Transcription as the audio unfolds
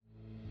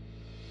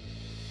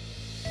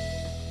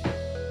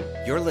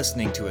You're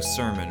listening to a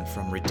sermon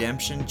from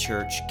Redemption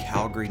Church,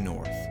 Calgary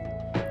North.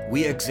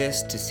 We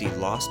exist to see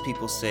lost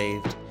people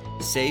saved,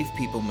 saved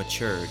people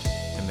matured,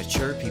 and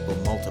mature people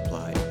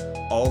multiplied,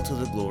 all to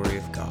the glory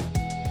of God.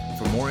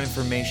 For more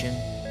information,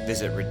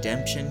 visit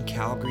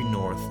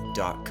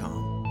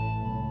redemptioncalgarynorth.com.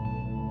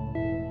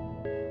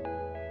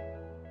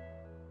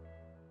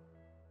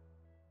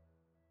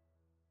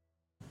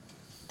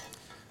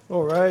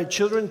 All right,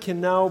 children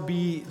can now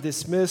be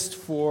dismissed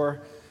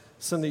for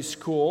Sunday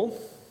school.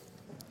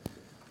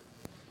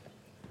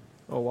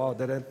 Oh wow,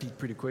 that emptied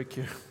pretty quick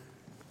here.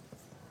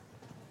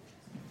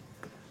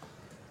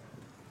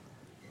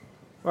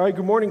 All right,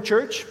 good morning,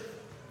 church.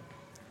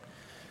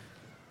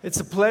 It's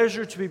a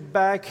pleasure to be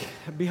back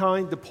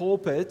behind the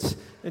pulpit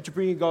and to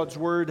bring you God's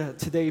Word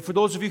today. For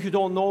those of you who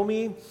don't know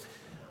me,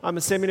 I'm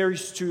a seminary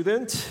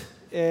student,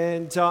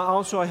 and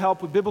also I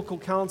help with biblical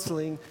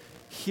counseling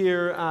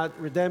here at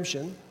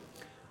Redemption.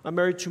 I'm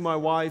married to my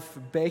wife,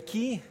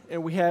 Becky,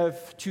 and we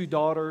have two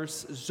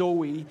daughters,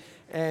 Zoe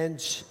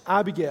and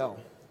Abigail.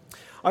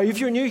 If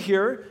you're new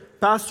here,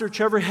 Pastor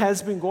Trevor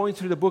has been going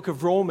through the book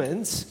of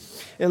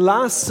Romans, and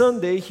last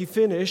Sunday he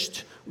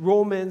finished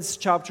Romans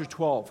chapter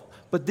 12.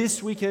 But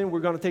this weekend we're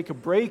going to take a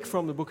break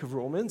from the book of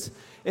Romans,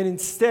 and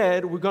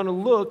instead we're going to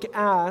look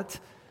at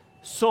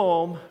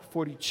Psalm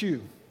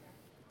 42.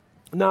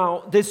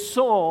 Now, this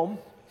psalm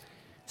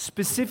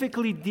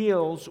specifically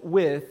deals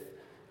with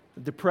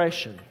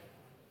depression.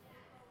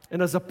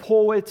 And as a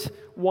poet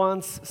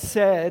once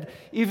said,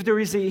 if there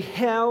is a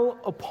hell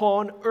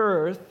upon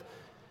earth,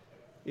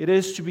 it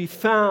is to be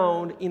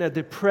found in a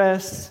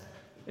depressed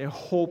and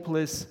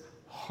hopeless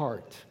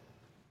heart.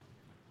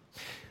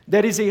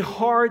 That is a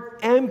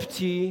heart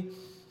empty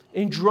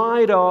and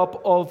dried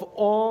up of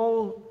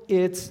all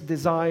its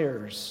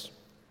desires.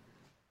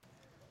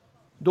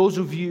 Those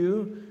of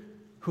you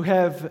who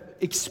have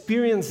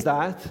experienced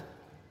that,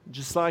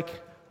 just like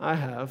I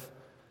have,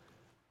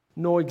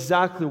 know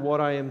exactly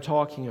what I am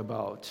talking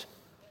about.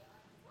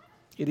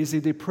 It is a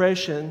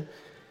depression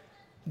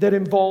that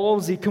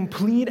involves a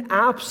complete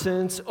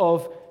absence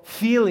of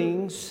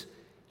feelings,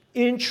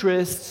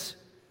 interests,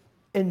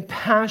 and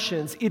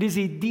passions. It is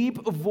a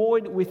deep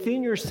void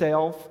within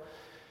yourself.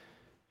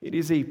 It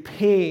is a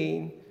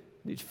pain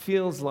that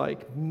feels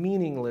like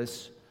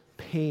meaningless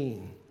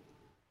pain.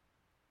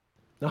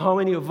 Now, how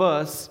many of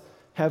us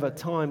have at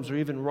times, or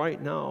even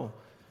right now,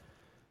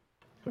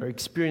 are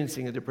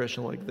experiencing a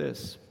depression like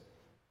this?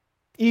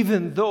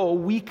 Even though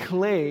we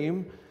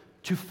claim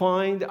to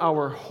find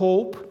our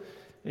hope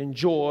and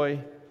joy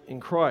in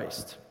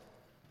Christ.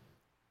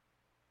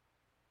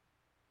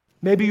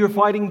 Maybe you're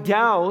fighting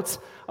doubts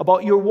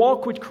about your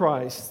walk with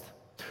Christ,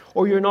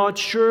 or you're not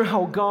sure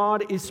how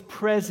God is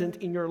present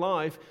in your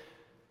life,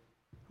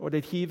 or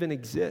that He even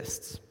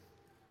exists.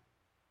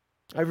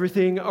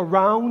 Everything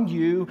around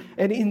you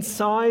and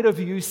inside of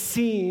you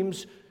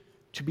seems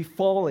to be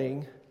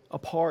falling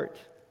apart.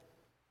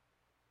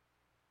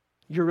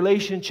 Your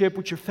relationship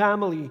with your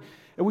family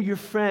and with your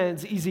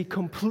friends is a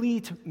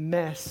complete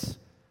mess.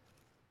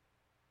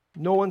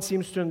 No one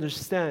seems to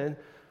understand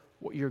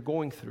what you're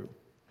going through.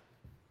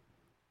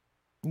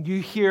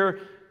 You hear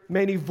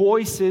many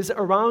voices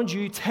around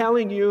you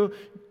telling you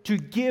to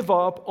give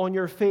up on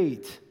your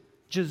faith.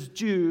 Just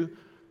do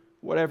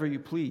whatever you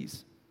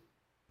please.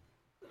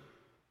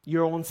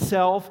 Your own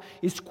self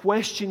is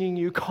questioning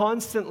you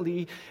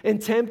constantly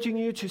and tempting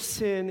you to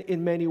sin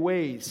in many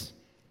ways.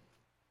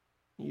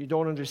 You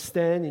don't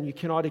understand and you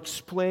cannot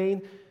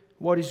explain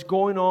what is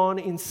going on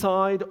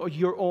inside of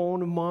your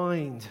own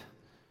mind.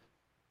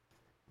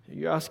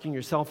 You're asking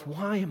yourself,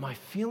 why am I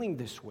feeling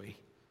this way?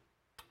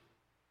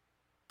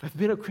 I've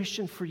been a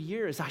Christian for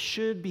years. I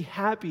should be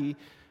happy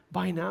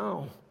by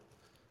now.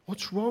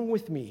 What's wrong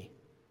with me?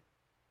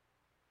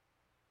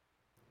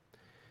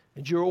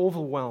 And you're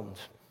overwhelmed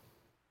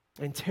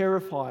and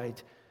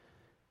terrified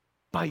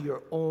by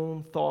your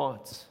own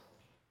thoughts.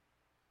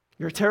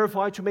 You're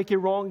terrified to make a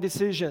wrong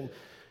decision.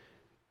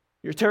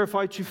 You're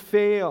terrified to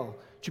fail,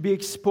 to be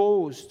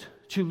exposed,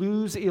 to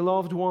lose a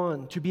loved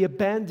one, to be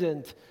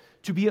abandoned,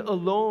 to be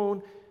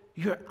alone.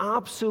 You're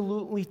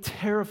absolutely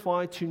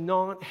terrified to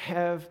not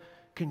have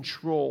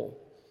control.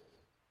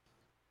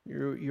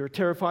 You're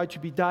terrified to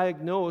be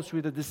diagnosed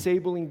with a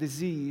disabling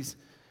disease,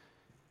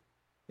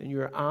 and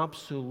you're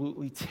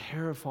absolutely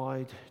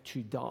terrified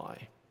to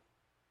die.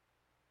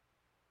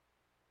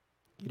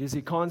 It is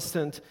a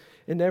constant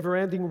and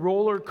never-ending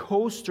roller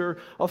coaster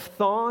of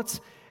thoughts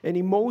and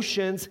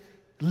emotions,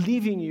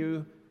 leaving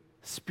you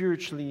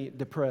spiritually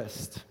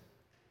depressed.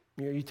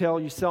 You tell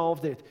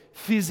yourself that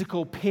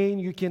physical pain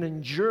you can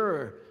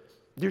endure,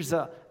 there's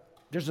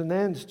an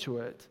end to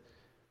it.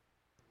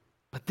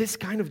 But this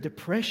kind of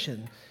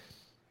depression,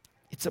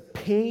 it's a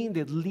pain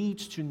that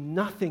leads to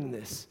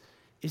nothingness,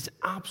 is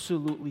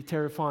absolutely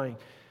terrifying.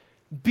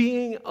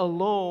 Being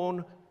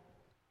alone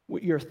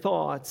with your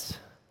thoughts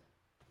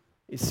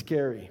is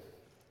scary.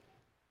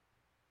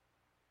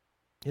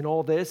 And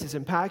all this is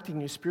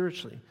impacting you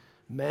spiritually,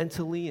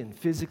 mentally, and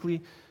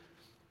physically.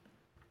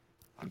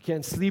 You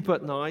can't sleep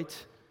at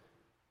night.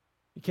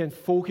 You can't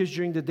focus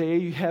during the day.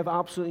 You have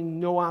absolutely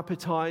no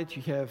appetite.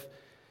 You have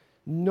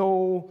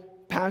no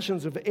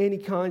passions of any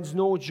kinds,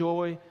 no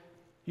joy.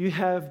 You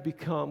have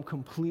become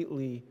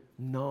completely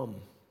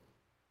numb.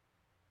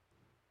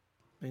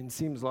 And it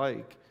seems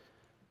like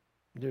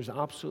there's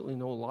absolutely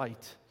no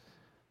light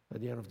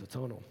at the end of the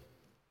tunnel.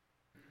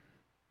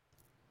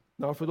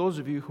 Now, for those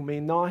of you who may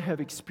not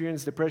have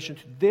experienced depression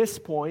to this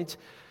point,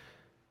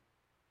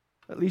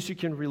 at least you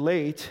can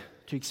relate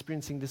to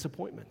experiencing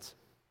disappointment.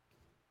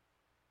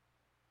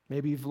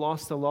 Maybe you've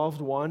lost a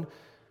loved one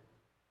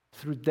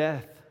through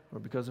death or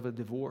because of a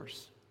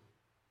divorce.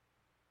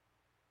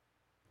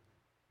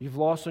 You've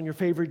lost on your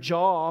favorite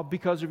job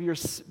because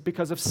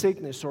of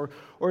sickness or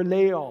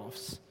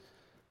layoffs.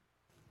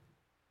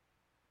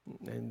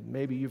 And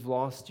maybe you've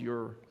lost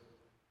your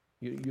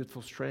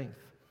youthful strength.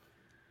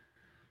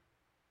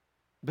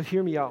 But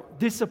hear me out.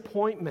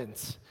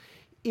 Disappointments,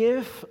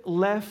 if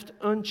left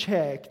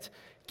unchecked,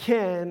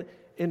 can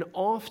and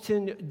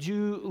often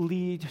do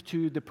lead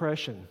to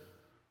depression.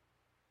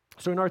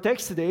 So in our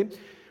text today,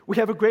 we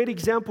have a great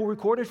example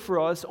recorded for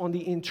us on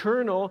the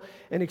internal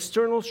and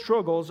external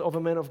struggles of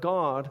a man of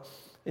God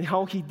and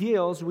how he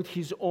deals with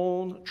his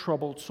own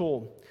troubled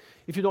soul.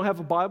 If you don't have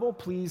a Bible,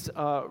 please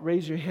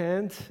raise your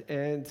hand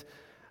and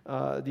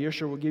the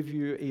usher will give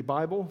you a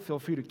Bible. Feel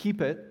free to keep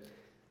it.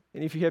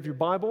 And if you have your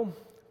Bible,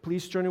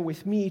 please turn it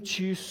with me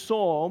to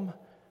Psalm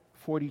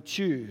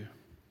 42.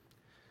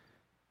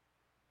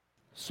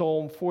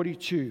 Psalm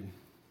 42.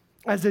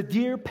 As a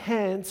deer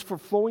pants for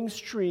flowing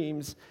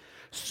streams,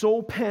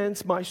 so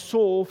pants my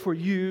soul for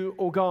you,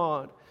 O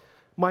God.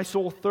 My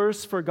soul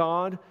thirsts for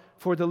God,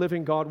 for the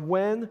living God.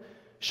 When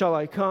shall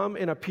I come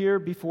and appear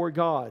before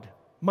God?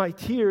 My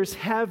tears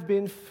have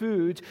been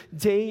food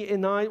day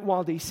and night,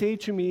 while they say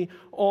to me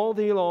all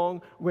day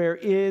long, where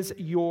is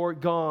your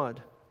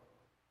God?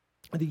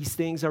 These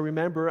things I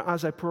remember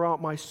as I pour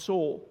out my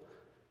soul,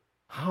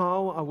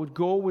 how I would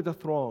go with the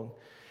throng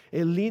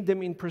and lead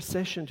them in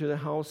procession to the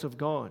house of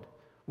God.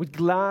 With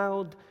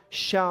loud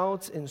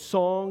shouts and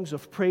songs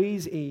of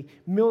praise, a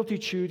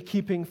multitude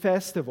keeping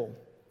festival.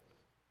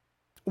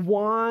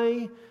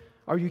 Why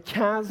are you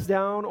cast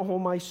down, O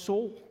my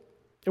soul?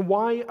 And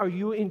why are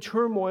you in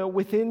turmoil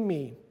within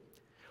me?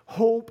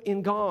 Hope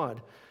in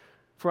God,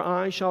 for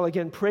I shall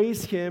again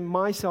praise him,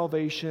 my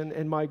salvation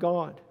and my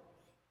God.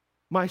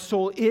 My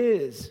soul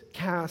is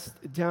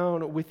cast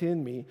down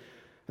within me.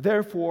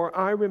 Therefore,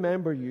 I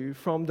remember you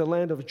from the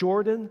land of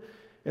Jordan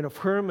and of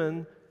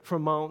Hermon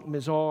from Mount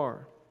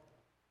Mizar.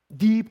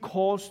 Deep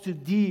calls to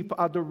deep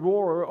at the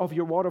roar of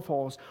your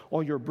waterfalls.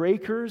 All your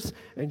breakers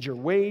and your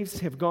waves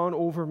have gone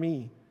over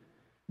me.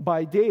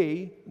 By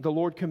day, the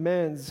Lord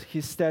commands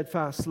his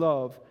steadfast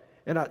love,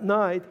 and at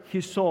night,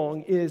 his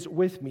song is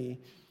with me,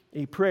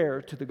 a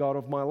prayer to the God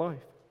of my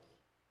life.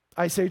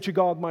 I say to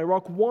God, my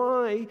rock,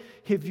 why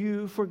have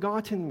you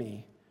forgotten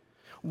me?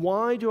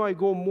 Why do I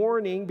go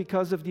mourning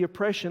because of the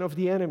oppression of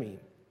the enemy?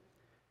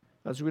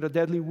 As with a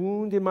deadly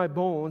wound in my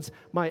bones,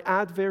 my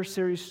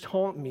adversaries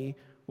taunt me,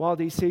 while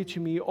they say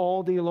to me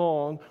all day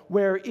long,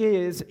 where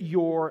is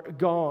your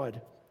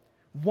God?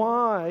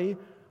 Why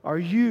are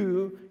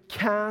you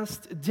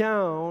cast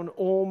down,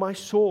 O my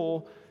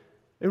soul?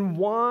 And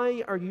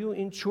why are you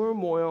in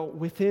turmoil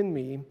within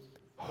me?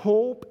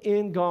 Hope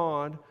in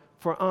God,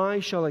 for I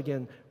shall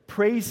again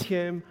praise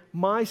him,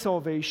 my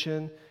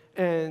salvation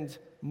and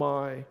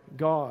my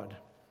God.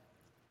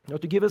 Now,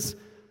 to give us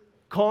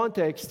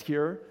context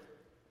here,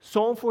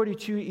 Psalm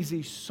 42 is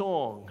a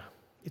song.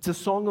 It's a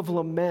song of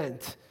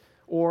lament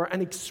or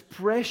an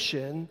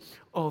expression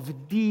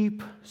of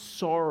deep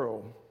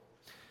sorrow.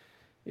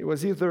 It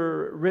was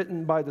either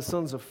written by the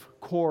sons of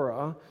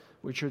Korah,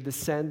 which are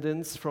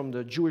descendants from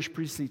the Jewish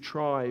priestly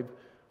tribe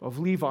of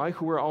Levi,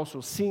 who were also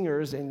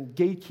singers and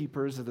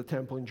gatekeepers of the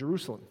temple in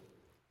Jerusalem,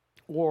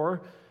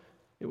 or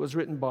it was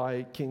written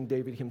by King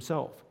David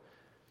himself.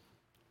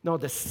 Now,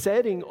 the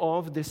setting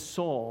of this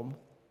psalm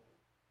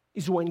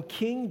is when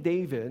King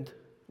David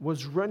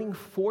was running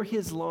for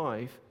his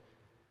life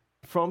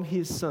from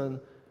his son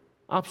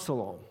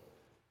Absalom.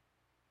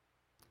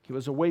 He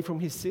was away from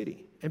his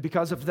city. And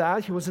because of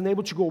that, he was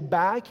unable to go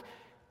back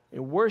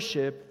and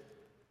worship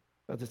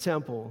at the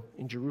temple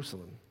in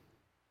Jerusalem.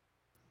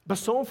 But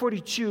Psalm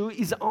 42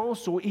 is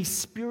also a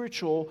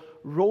spiritual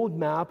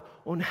roadmap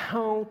on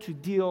how to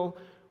deal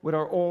with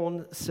our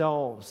own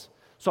selves.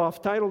 So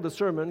I've titled the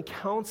sermon,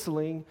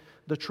 Counselling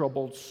the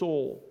Troubled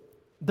Soul.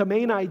 The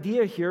main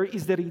idea here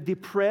is that a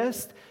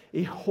depressed,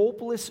 a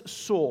hopeless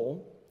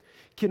soul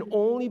can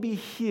only be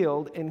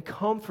healed and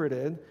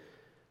comforted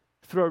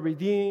through a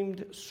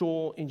redeemed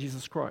soul in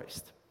Jesus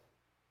Christ.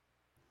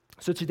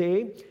 So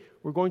today,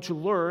 we're going to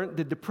learn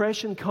that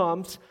depression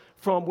comes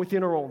from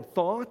within our own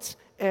thoughts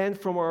and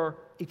from our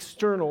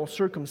external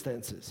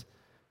circumstances.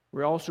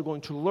 We're also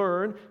going to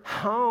learn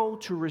how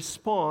to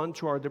respond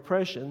to our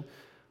depression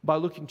by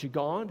looking to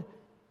God,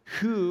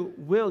 who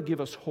will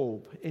give us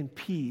hope and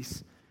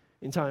peace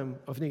in time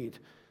of need.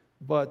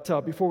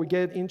 But before we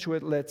get into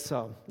it, let's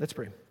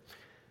pray.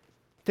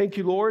 Thank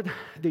you, Lord,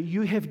 that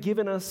you have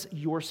given us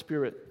your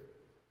Spirit.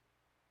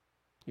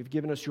 You've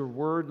given us your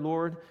word,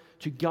 Lord,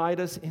 to guide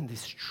us in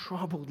this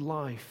troubled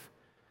life.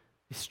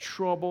 This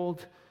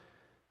troubled,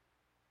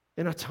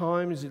 and at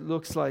times it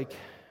looks like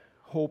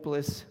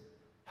hopeless,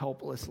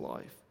 helpless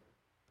life.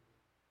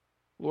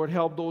 Lord,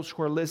 help those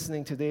who are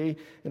listening today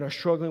and are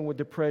struggling with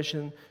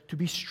depression to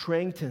be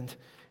strengthened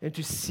and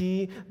to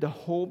see the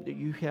hope that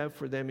you have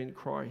for them in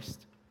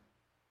Christ.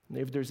 And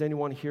if there's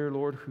anyone here,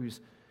 Lord, who's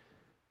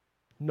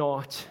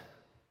not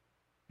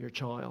your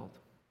child,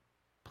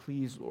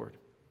 please, Lord,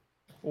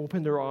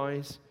 open their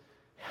eyes,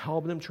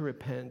 help them to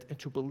repent and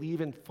to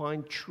believe and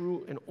find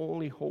true and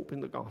only hope in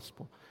the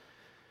gospel.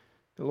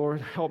 And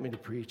Lord, help me to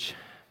preach.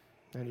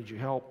 I need your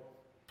help.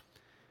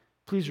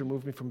 Please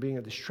remove me from being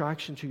a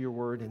distraction to your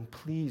word, and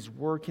please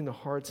work in the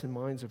hearts and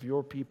minds of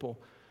your people.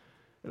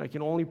 And I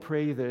can only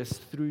pray this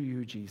through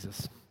you,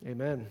 Jesus.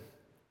 Amen.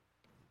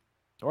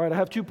 All right, I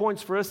have 2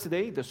 points for us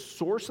today: the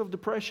source of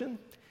depression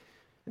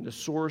and the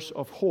source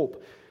of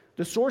hope.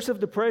 The source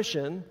of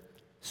depression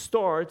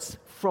starts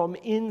from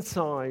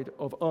inside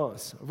of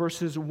us.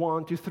 Verses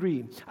 1 to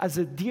 3. As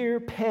a deer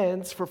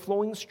pants for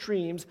flowing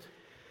streams,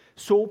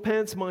 so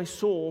pants my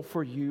soul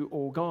for you,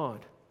 O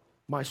God.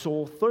 My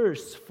soul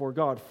thirsts for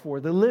God,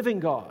 for the living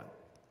God.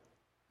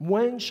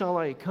 When shall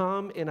I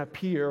come and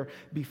appear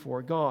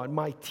before God?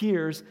 My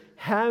tears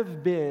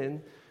have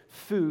been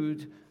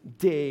food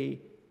day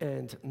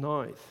and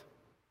night.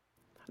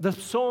 The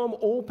psalm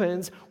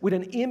opens with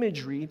an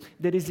imagery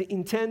that is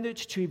intended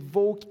to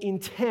evoke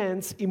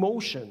intense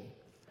emotion.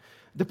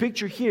 The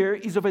picture here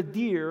is of a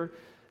deer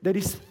that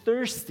is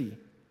thirsty,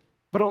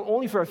 but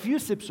only for a few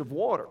sips of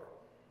water.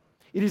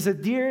 It is a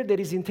deer that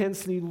is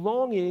intensely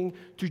longing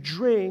to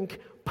drink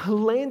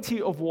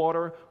plenty of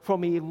water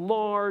from a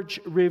large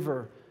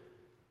river,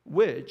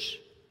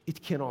 which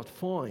it cannot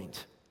find.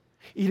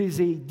 It is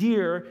a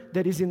deer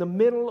that is in the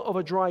middle of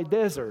a dry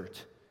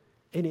desert,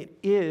 and it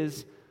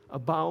is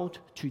about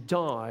to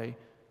die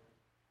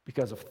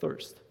because of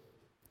thirst.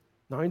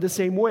 Now, in the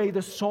same way,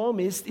 the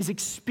psalmist is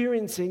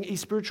experiencing a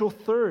spiritual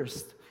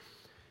thirst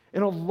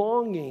and a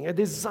longing, a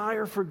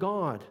desire for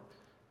God.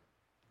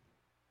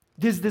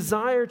 This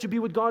desire to be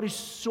with God is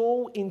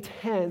so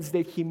intense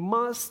that he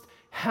must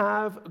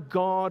have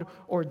God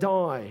or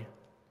die.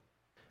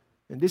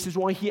 And this is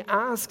why he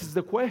asks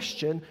the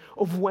question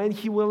of when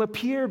he will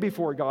appear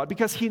before God,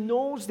 because he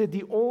knows that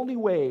the only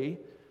way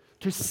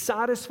to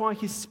satisfy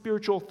his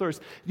spiritual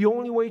thirst, the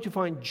only way to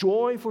find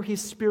joy for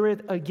his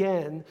spirit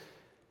again,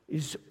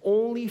 is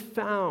only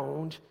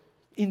found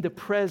in the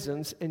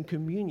presence and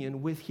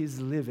communion with his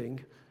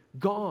living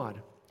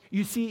God.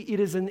 You see,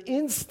 it is an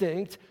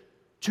instinct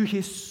to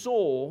his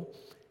soul,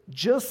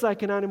 just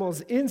like an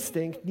animal's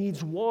instinct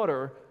needs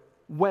water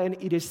when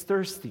it is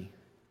thirsty.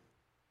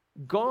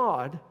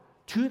 God,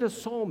 to the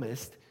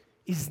psalmist,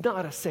 is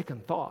not a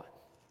second thought.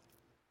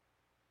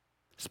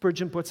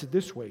 Spurgeon puts it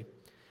this way: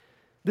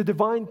 the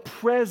divine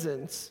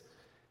presence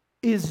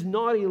is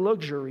not a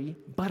luxury,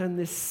 but a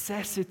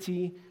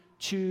necessity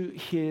to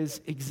his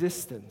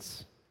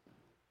existence.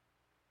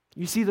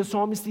 You see, the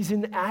psalmist is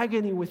in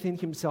agony within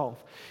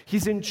himself.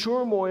 He's in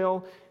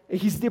turmoil, and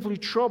he's deeply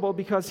troubled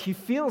because he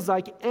feels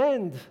like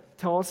and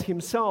tells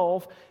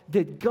himself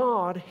that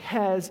God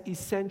has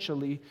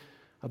essentially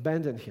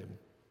abandoned him.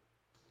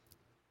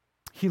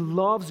 He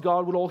loves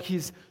God with all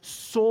his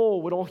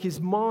soul, with all his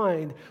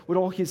mind, with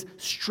all his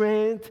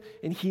strength,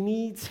 and he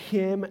needs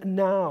him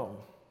now.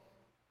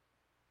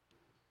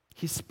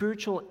 His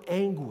spiritual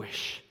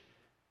anguish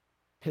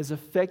has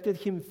affected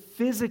him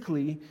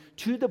physically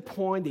to the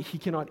point that he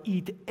cannot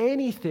eat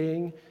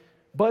anything,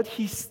 but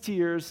he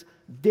steers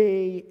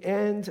day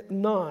and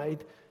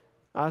night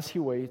as he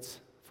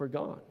waits for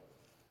God.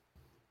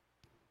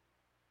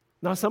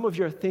 Now, some of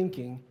you are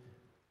thinking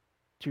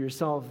to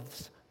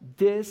yourselves,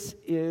 this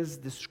is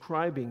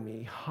describing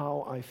me,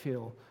 how I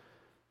feel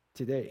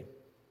today.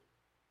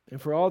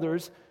 And for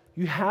others,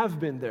 you have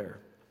been there.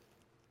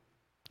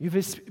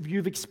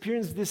 You've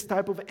experienced this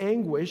type of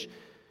anguish.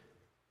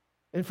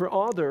 And for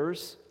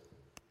others,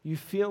 you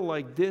feel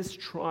like this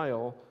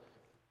trial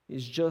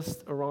is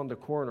just around the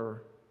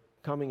corner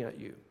coming at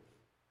you.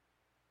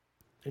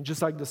 And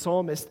just like the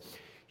psalmist,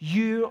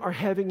 you are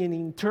having an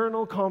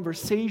internal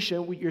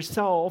conversation with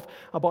yourself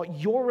about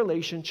your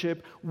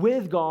relationship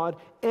with God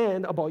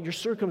and about your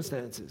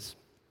circumstances.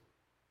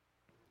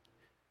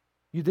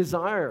 You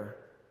desire,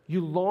 you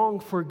long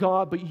for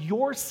God, but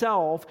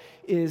yourself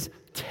is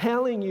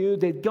telling you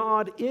that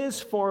God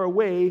is far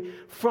away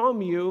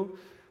from you,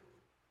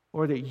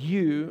 or that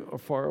you are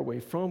far away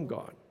from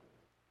God.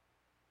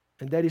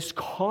 And that is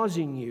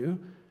causing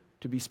you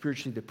to be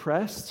spiritually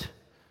depressed,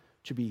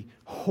 to be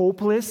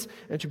hopeless,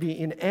 and to be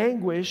in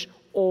anguish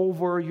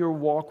over your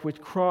walk with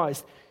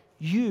Christ.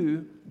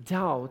 You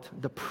doubt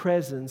the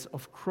presence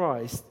of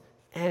Christ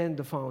and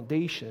the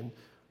foundation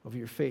of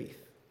your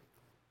faith.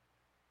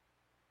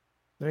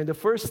 Now, in the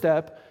first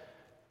step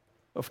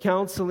of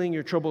counseling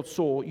your troubled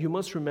soul, you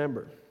must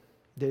remember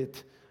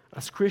that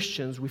as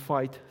Christians, we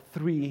fight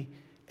three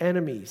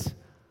enemies: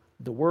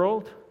 the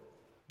world,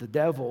 the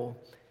devil,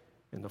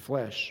 and the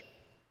flesh.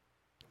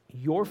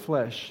 Your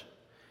flesh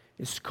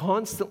is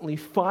constantly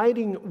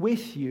fighting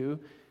with you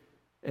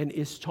and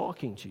is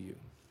talking to you.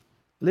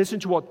 Listen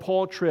to what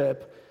Paul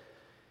Tripp,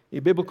 a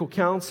biblical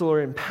counselor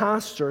and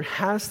pastor,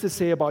 has to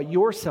say about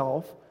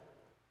yourself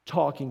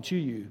talking to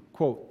you.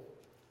 Quote,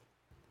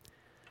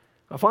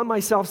 I find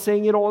myself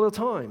saying it all the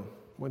time.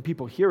 When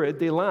people hear it,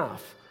 they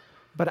laugh.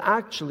 But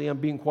actually, I'm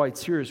being quite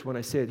serious when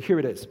I say it. Here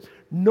it is.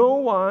 No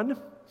one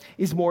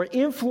is more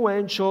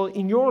influential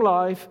in your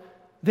life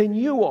than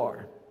you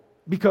are,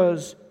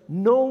 because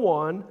no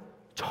one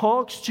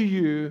talks to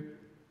you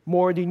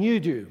more than you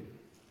do.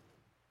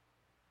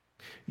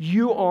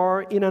 You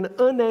are in an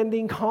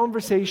unending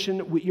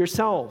conversation with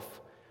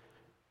yourself.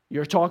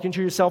 You're talking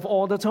to yourself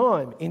all the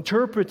time,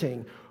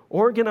 interpreting,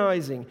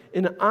 organizing,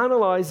 and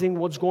analyzing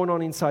what's going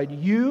on inside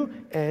you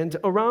and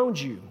around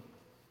you.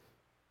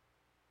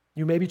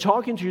 You may be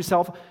talking to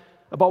yourself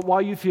about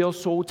why you feel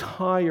so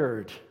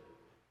tired.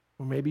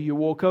 Or maybe you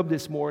woke up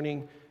this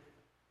morning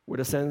with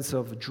a sense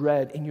of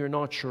dread and you're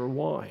not sure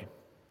why.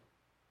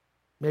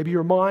 Maybe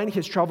your mind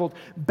has traveled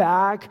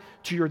back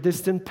to your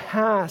distant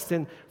past,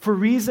 and for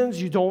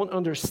reasons you don't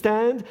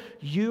understand,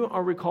 you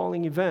are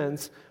recalling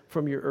events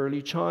from your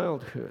early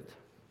childhood.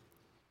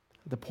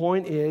 The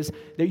point is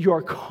that you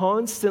are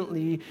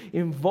constantly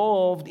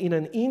involved in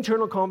an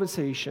internal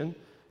conversation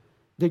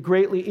that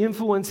greatly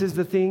influences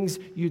the things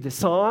you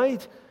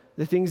decide,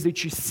 the things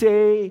that you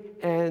say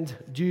and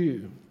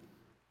do.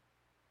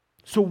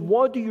 So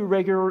what do you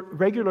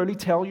regularly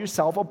tell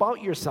yourself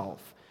about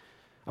yourself,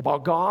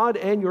 about God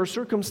and your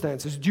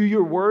circumstances? Do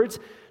your words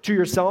to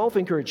yourself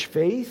encourage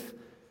faith,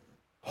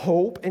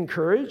 hope, and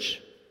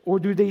courage? Or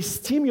do they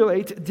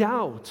stimulate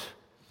doubt,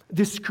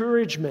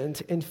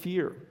 discouragement, and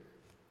fear?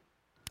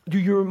 Do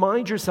you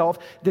remind yourself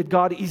that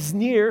God is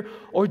near,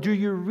 or do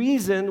you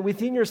reason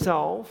within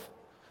yourself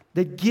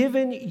that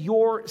given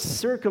your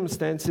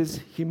circumstances,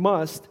 He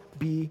must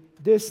be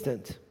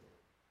distant?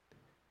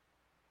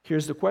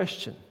 Here's the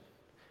question.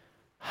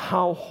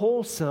 How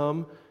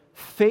wholesome,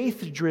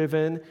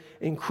 faith-driven,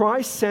 and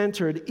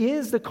Christ-centered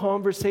is the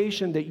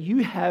conversation that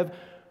you have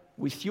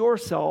with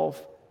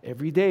yourself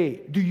every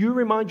day? Do you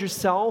remind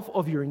yourself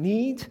of your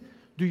need?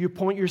 Do you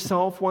point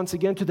yourself once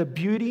again to the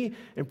beauty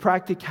and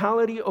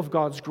practicality of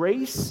God's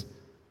grace?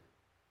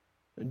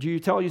 And do you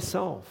tell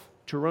yourself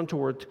to run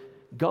toward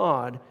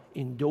God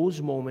in those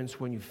moments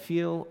when you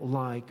feel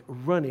like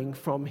running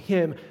from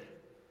Him?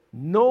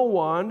 No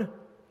one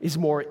is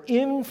more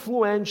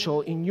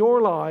influential in your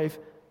life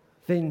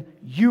than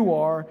you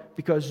are,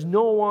 because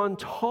no one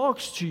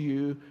talks to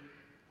you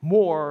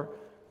more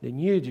than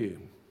you do.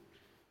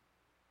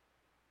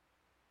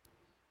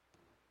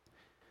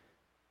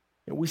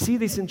 And we see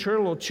this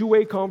internal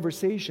two-way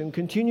conversation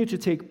continue to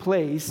take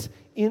place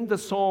in the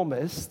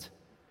psalmist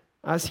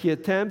as he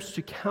attempts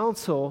to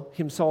counsel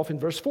himself in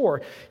verse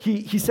 4.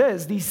 He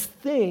says, these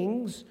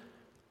things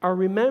I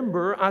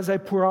remember as I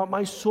pour out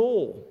my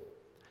soul,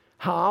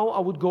 how I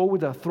would go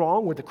with a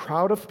throng, with a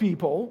crowd of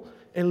people,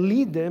 and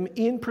lead them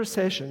in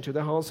procession to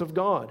the house of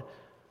God,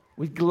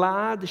 with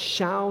glad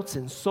shouts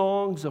and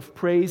songs of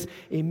praise,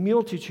 a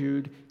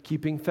multitude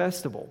keeping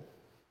festival.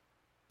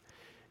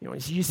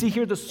 You see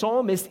here the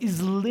psalmist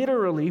is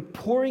literally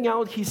pouring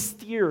out his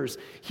tears.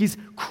 He's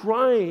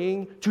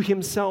crying to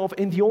himself,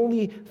 and the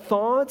only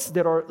thoughts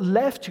that are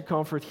left to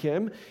comfort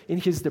him in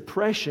his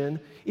depression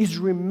is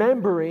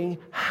remembering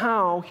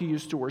how he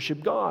used to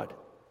worship God.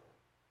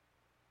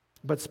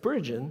 But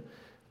Spurgeon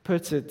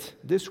puts it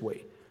this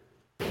way.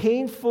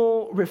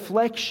 Painful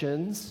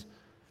reflections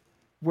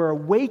were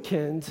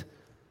awakened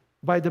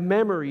by the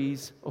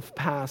memories of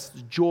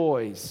past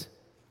joys.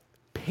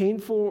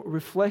 Painful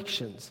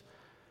reflections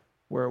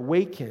were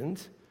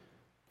awakened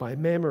by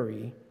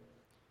memory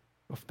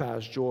of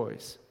past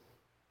joys.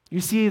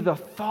 You see, the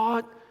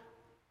thought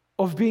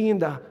of being in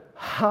the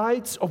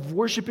heights of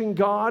worshiping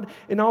God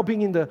and now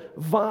being in the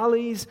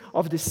valleys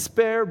of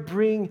despair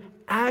bring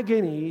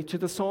agony to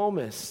the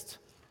psalmist.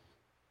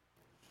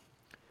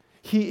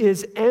 He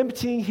is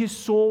emptying his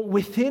soul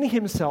within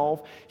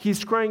himself.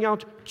 He's crying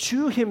out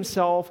to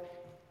himself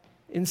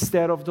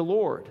instead of the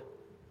Lord,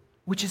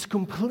 which is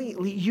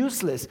completely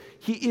useless.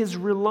 He is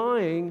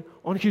relying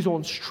on his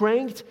own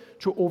strength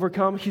to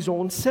overcome his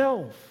own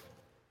self.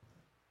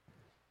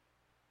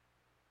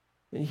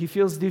 And he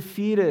feels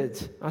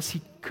defeated as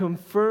he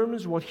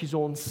confirms what his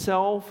own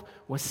self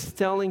was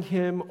telling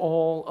him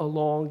all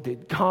along,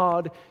 that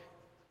God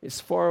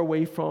is far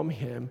away from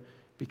him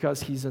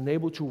because he's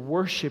unable to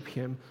worship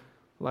Him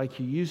like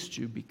he used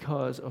to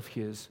because of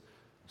his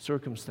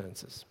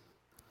circumstances.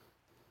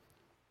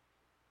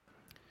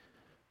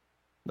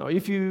 Now,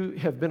 if you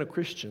have been a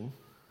Christian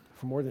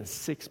for more than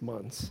 6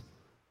 months,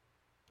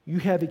 you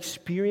have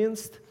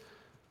experienced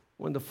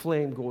when the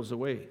flame goes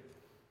away,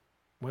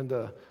 when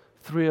the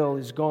thrill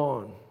is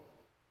gone.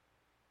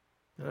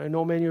 And I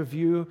know many of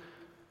you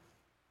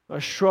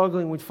are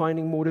struggling with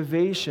finding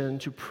motivation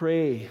to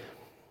pray.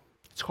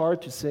 It's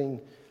hard to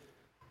sing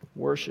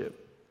worship.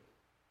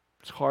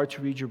 It's hard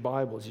to read your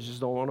Bibles. You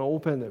just don't want to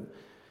open them.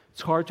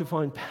 It's hard to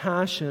find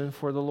passion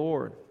for the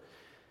Lord.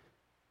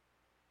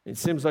 It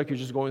seems like you're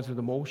just going through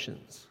the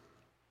motions.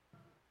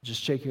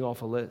 just checking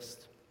off a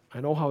list. I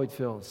know how it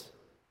feels.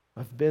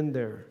 I've been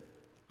there.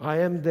 I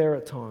am there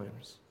at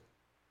times.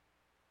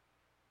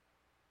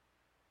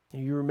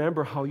 And you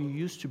remember how you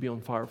used to be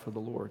on fire for the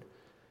Lord.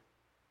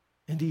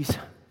 And these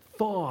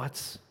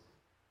thoughts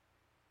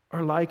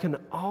are like an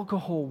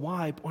alcohol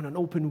wipe on an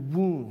open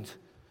wound.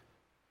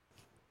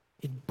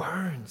 It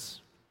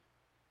burns.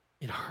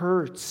 It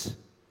hurts.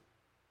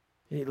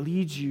 And it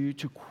leads you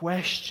to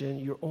question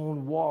your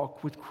own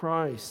walk with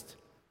Christ.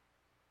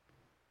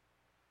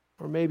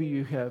 Or maybe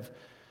you have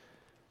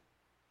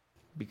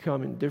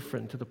become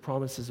indifferent to the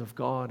promises of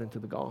God and to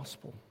the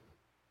gospel.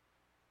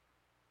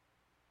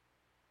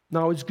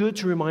 Now, it's good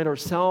to remind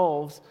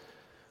ourselves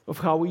of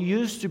how we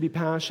used to be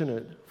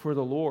passionate for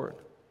the Lord.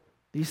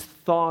 These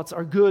thoughts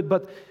are good,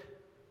 but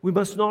we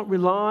must not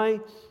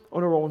rely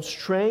on our own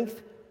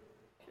strength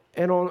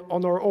and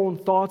on our own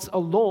thoughts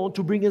alone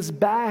to bring us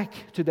back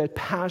to that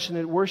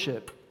passionate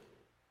worship.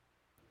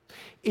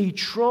 A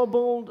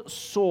troubled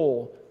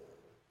soul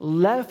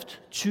left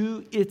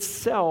to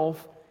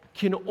itself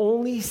can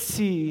only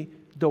see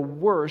the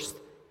worst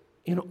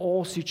in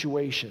all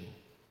situations.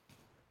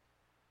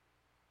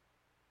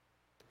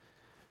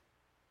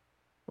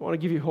 I want to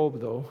give you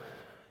hope, though.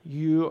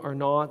 You are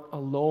not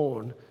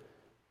alone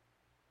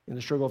in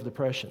the struggle of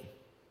depression.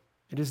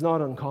 It is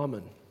not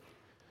uncommon.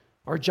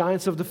 Our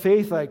giants of the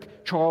faith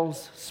like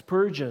Charles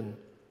Spurgeon,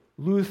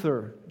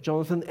 Luther,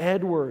 Jonathan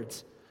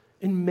Edwards,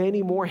 and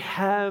many more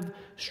have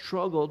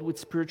struggled with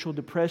spiritual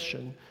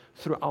depression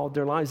throughout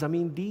their lives. I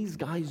mean, these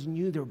guys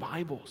knew their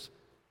Bibles.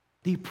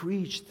 They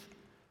preached.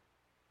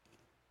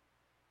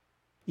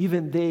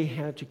 Even they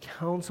had to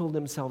counsel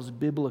themselves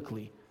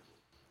biblically.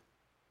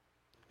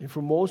 And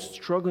for most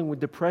struggling with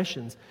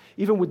depressions,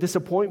 even with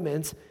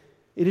disappointments,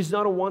 it is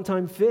not a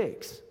one-time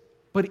fix,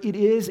 but it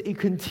is a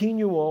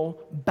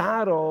continual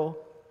battle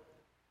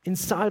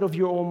inside of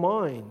your own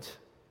mind.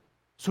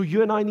 So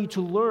you and I need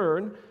to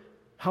learn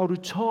how to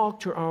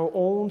talk to our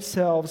own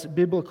selves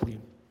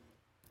biblically.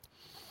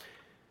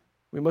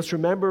 We must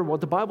remember what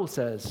the Bible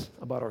says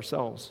about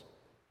ourselves.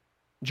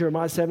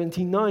 Jeremiah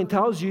 17:9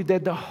 tells you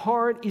that the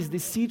heart is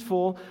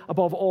deceitful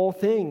above all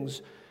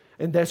things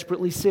and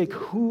desperately sick.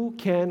 Who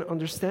can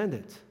understand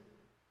it?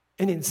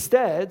 And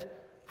instead,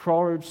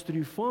 Proverbs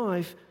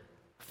 3:5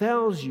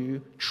 tells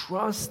you,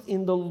 trust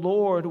in the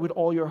Lord with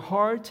all your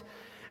heart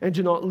and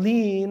do not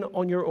lean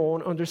on your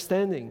own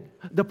understanding.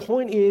 The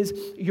point is,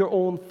 your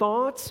own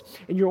thoughts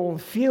and your own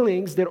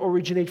feelings that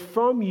originate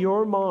from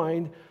your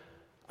mind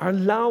are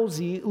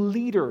lousy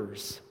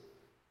leaders.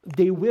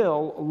 They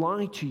will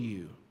lie to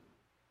you.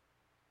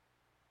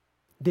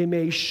 They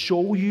may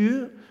show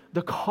you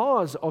the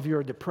cause of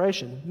your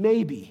depression,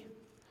 maybe.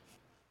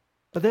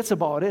 But that's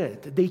about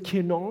it. They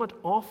cannot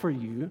offer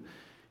you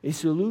a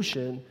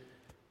solution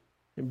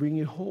and bring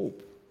you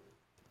hope.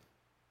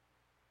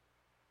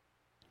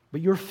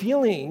 But your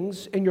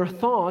feelings and your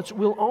thoughts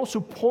will also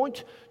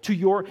point to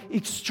your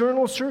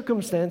external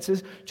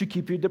circumstances to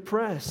keep you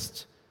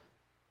depressed.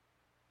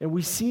 And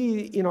we see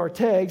in our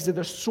text that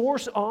the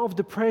source of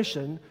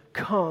depression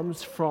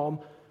comes from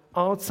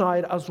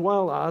outside as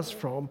well as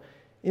from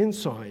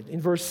inside. In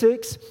verse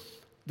 6,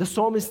 the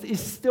psalmist is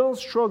still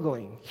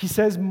struggling. He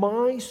says,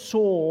 "My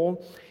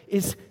soul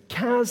is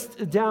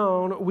cast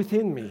down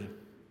within me.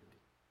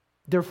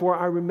 Therefore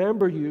I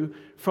remember you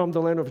from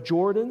the land of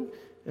Jordan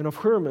and of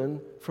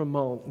Hermon from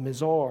Mount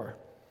Mizar."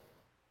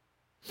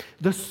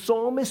 The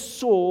psalmist's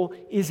soul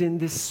is in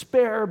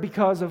despair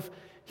because of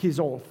his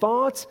own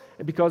thoughts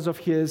and because of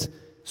his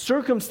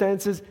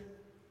circumstances,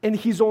 and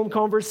his own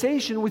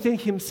conversation within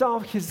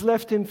himself has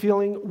left him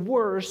feeling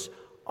worse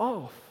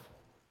off.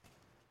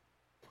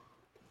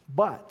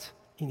 But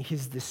in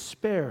his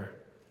despair,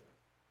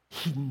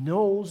 he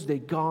knows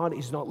that God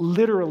is not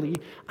literally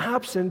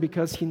absent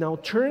because he now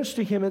turns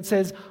to him and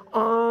says,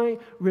 "I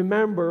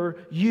remember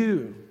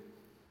you."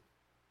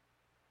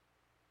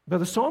 But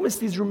the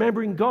psalmist is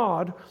remembering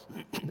God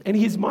and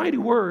his mighty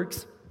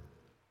works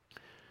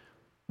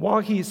while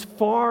he is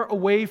far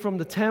away from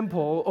the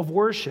temple of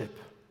worship.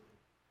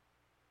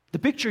 The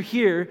picture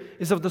here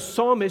is of the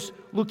psalmist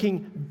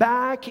looking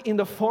back in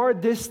the far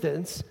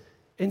distance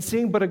and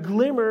seeing but a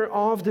glimmer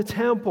of the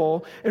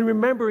temple and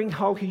remembering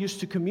how he used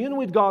to commune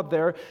with God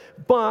there,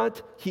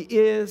 but he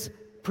is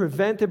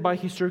prevented by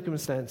his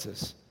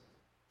circumstances.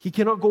 He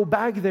cannot go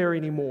back there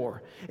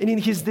anymore. And in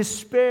his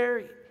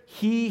despair,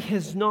 he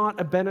has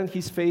not abandoned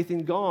his faith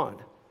in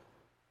God.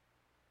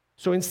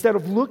 So instead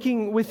of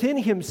looking within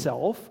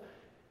himself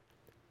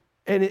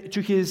and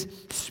to his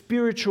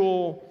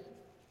spiritual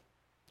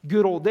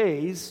good old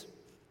days,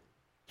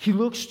 he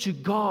looks to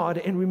God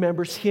and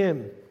remembers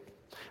him.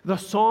 The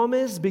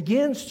psalmist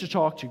begins to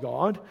talk to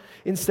God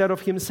instead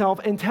of himself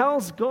and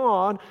tells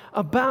God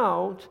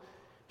about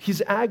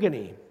his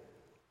agony.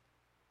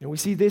 And we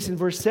see this in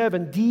verse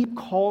 7, "Deep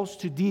calls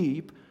to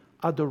deep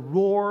at the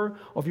roar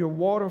of your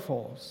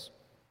waterfalls.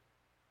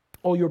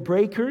 All your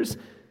breakers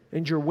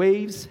and your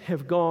waves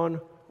have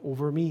gone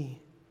over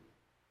me."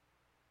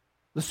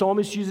 The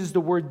psalmist uses the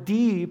word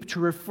deep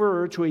to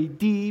refer to a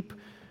deep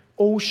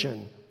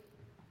ocean.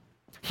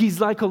 He's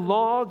like a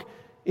log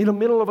in the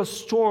middle of a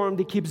storm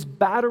that keeps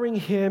battering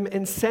him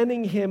and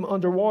sending him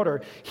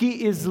underwater.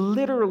 He is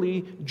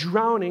literally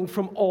drowning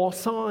from all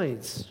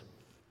sides.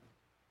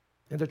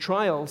 And the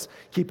trials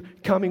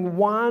keep coming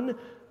one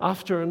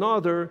after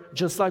another,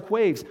 just like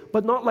waves,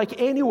 but not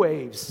like any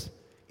waves.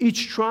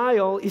 Each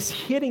trial is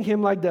hitting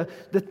him like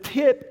the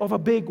tip of a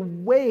big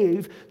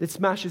wave that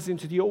smashes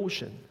into the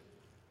ocean.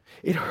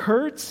 It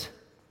hurts,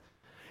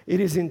 it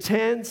is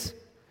intense,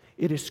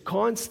 it is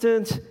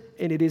constant,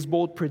 and it is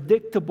both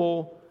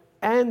predictable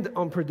and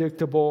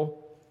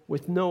unpredictable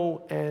with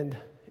no end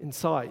in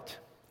sight.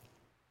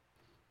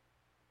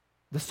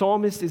 The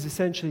psalmist is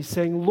essentially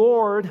saying,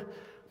 Lord,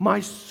 my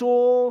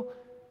soul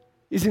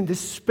is in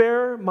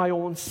despair. My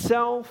own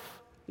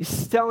self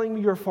is telling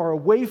me you're far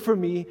away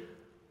from me.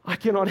 I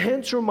cannot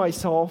answer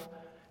myself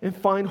and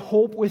find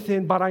hope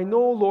within. But I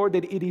know, Lord,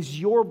 that it is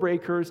your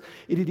breakers,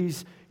 it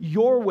is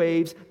your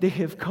waves that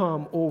have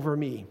come over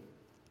me.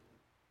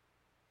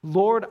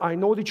 Lord, I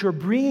know that you're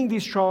bringing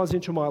these trials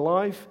into my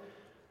life.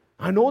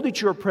 I know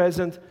that you're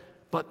present,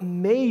 but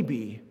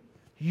maybe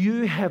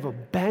you have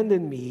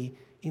abandoned me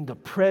in the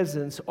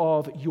presence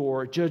of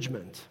your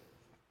judgment.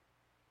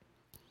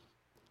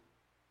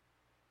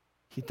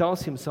 He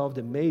tells himself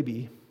that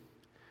maybe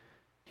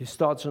his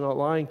thoughts are not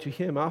lying to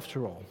him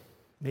after all.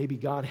 Maybe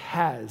God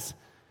has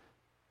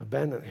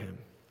abandoned him.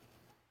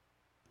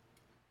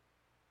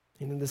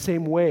 And in the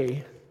same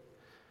way,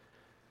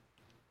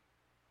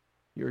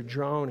 you're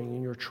drowning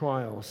in your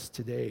trials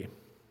today.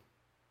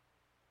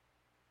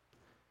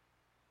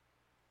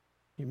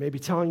 You may be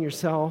telling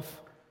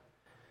yourself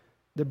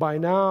that by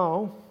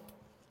now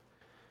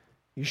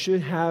you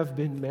should have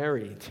been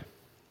married.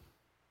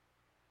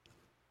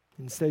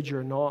 Instead,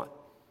 you're not.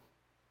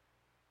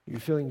 You're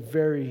feeling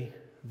very,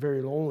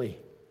 very lonely.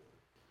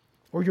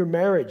 Or your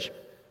marriage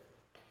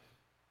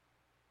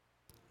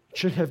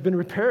should have been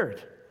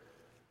repaired.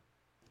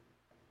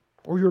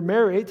 Or you're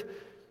married,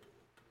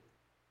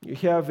 you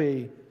have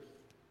a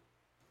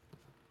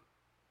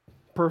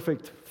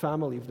perfect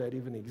family, if that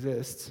even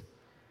exists.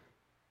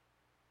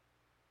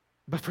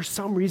 But for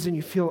some reason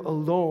you feel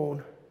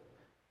alone.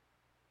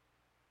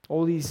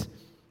 All these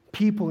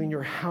people in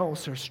your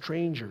house are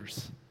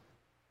strangers.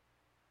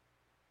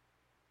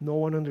 No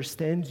one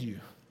understands you.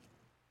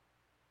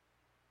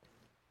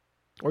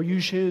 Or you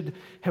should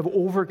have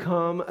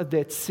overcome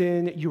that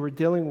sin you were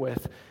dealing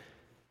with.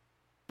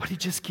 But it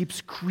just keeps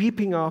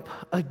creeping up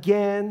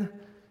again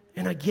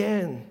and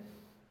again.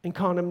 And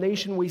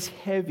condemnation weighs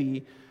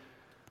heavy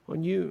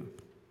on you.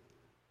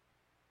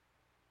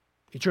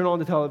 You turn on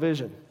the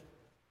television.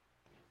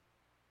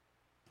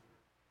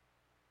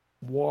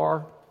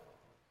 War.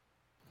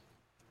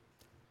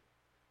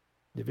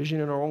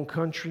 Division in our own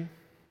country.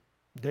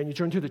 Then you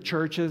turn to the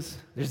churches.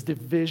 There's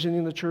division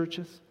in the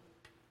churches.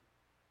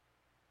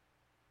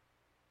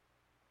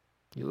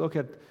 You look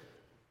at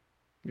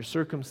your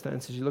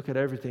circumstances, you look at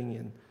everything,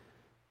 and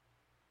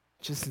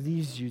it just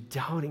leaves you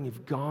doubting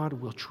if God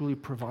will truly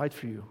provide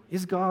for you.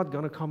 Is God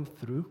going to come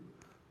through?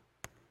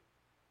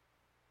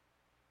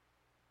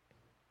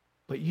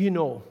 But you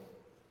know,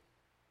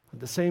 at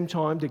the same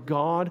time, that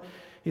God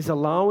is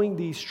allowing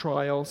these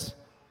trials,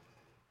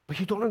 but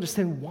you don't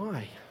understand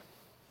why.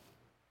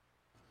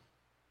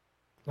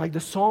 Like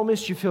the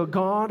psalmist, you feel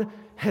God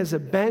has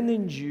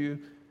abandoned you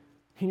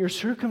in your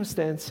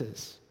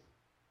circumstances.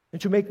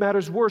 And to make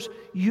matters worse,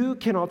 you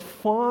cannot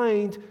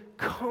find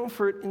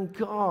comfort in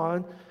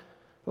God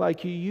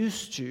like you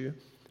used to,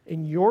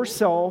 and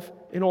yourself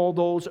and all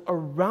those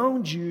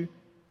around you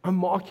are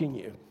mocking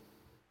you.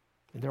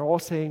 And they're all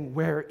saying,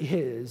 where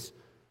is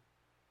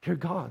your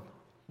God?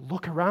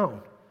 Look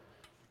around.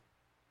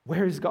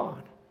 Where is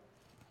God?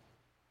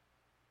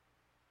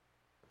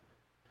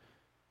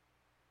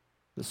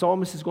 The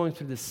psalmist is going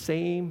through the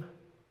same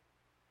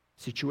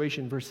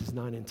situation, verses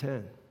 9 and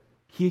 10.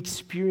 He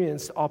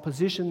experienced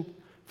opposition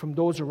from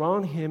those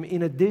around him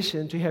in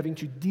addition to having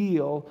to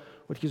deal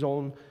with his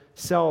own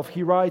self.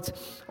 He writes,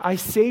 I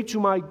say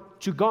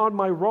to God,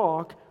 my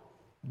rock,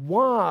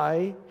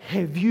 why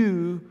have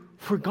you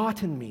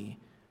forgotten me?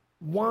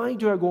 Why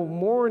do I go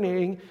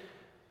mourning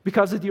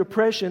because of the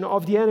oppression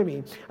of the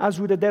enemy? As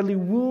with a deadly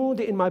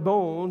wound in my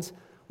bones,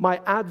 my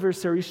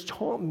adversaries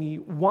taunt me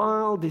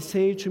while they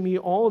say to me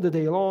all the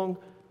day long,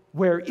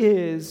 where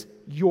is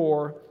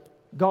your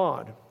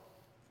God?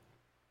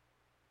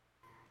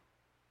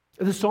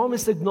 The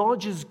psalmist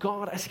acknowledges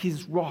God as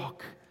his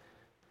rock.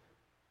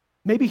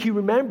 Maybe he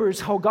remembers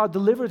how God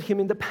delivered him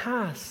in the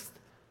past.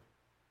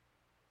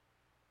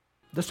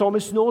 The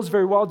psalmist knows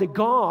very well that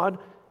God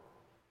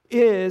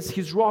is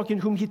his rock in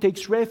whom he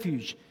takes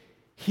refuge,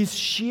 his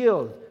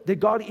shield, that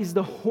God is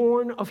the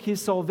horn of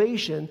his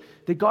salvation,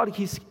 that God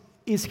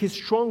is his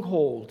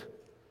stronghold.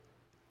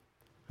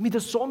 I mean, the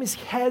psalmist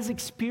has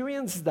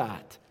experienced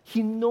that.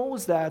 He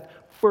knows that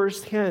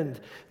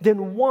firsthand.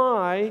 Then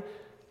why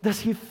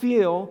does he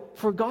feel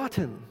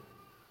forgotten?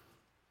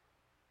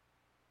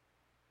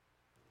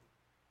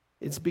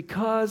 It's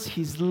because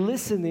he's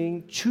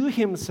listening to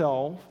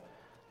himself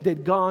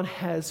that God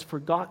has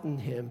forgotten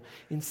him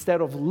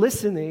instead of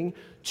listening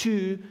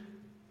to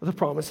the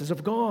promises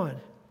of God.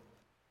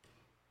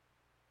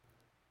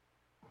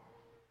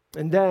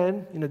 And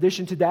then, in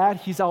addition to that,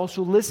 he's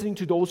also listening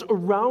to those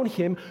around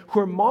him who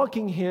are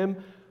mocking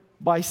him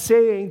by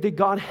saying that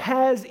God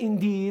has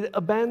indeed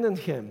abandoned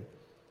him.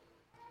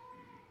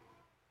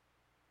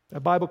 A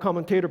Bible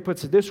commentator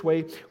puts it this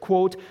way,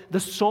 quote, "The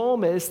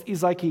psalmist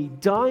is like a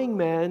dying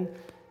man,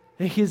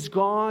 and his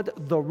God,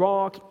 the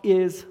rock,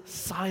 is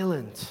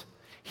silent.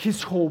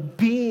 His whole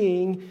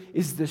being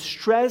is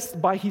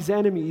distressed by his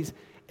enemies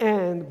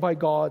and by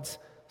God's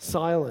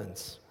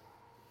silence."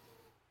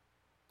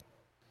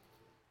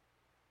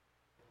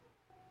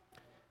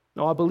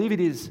 Now, I believe it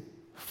is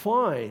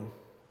fine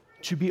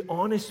to be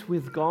honest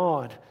with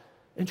God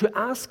and to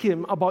ask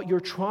him about your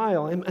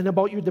trial and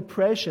about your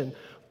depression.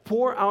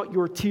 Pour out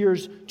your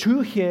tears to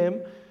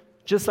him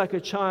just like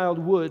a child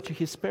would to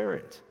his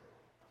parent.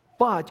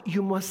 But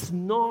you must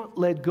not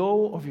let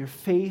go of your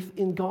faith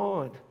in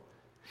God.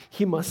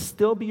 He must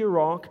still be your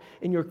rock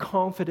and your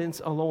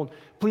confidence alone.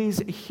 Please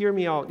hear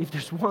me out. If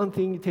there's one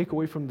thing you take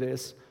away from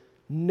this,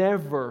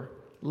 never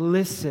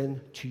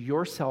listen to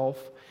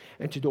yourself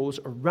and to those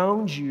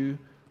around you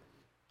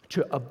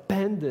to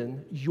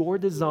abandon your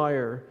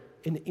desire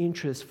and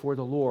interest for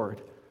the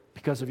Lord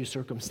because of your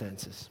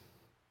circumstances.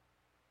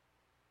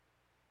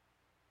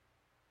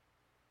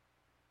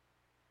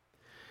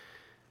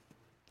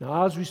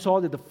 Now, as we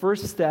saw that the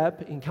first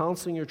step in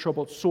counseling your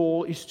troubled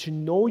soul is to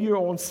know your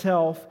own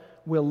self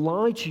will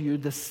lie to you,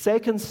 the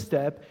second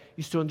step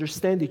is to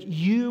understand that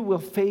you will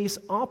face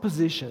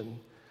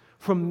opposition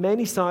from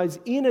many sides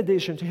in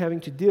addition to having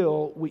to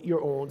deal with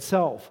your own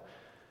self.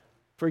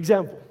 For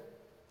example,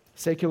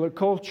 secular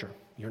culture,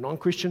 your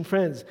non-Christian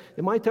friends,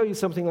 they might tell you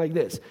something like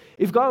this: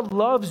 if God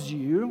loves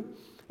you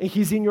and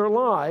he's in your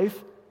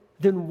life,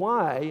 then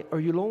why are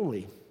you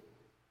lonely?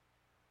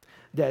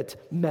 That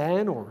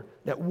man or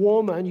that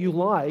woman you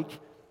like,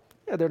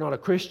 yeah, they're not a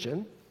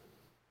Christian,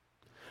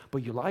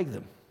 but you like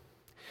them,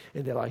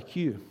 and they like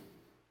you.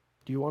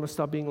 Do you want to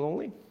stop being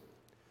lonely?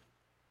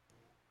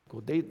 Go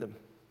date them.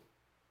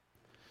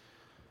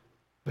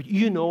 But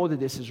you know that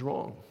this is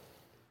wrong.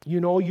 You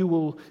know you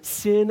will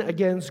sin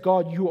against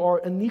God. You are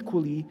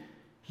unequally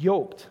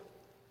yoked.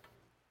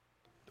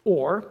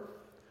 Or,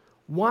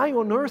 why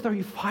on earth are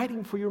you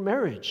fighting for your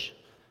marriage?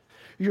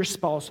 Your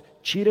spouse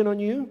cheated on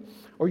you,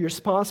 or your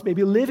spouse may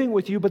be living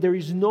with you, but there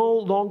is no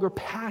longer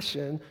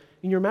passion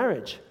in your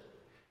marriage.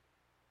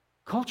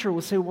 Culture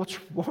will say, what's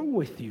wrong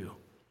with you?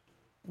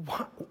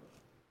 Why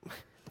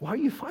are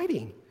you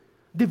fighting?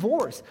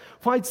 Divorce.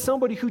 Find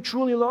somebody who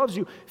truly loves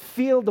you.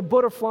 Feel the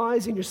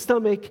butterflies in your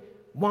stomach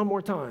one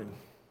more time.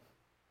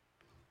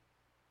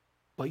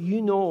 But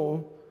you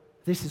know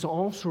this is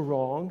also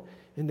wrong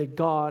and that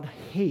God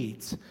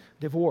hates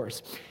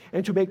divorce.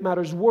 And to make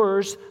matters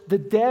worse, the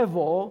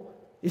devil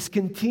is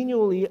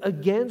continually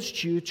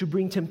against you to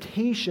bring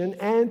temptation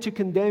and to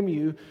condemn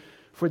you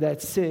for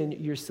that sin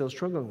you're still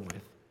struggling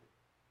with.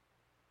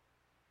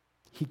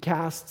 He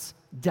casts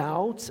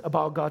doubts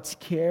about God's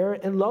care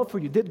and love for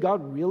you. Did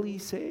God really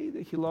say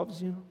that he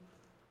loves you?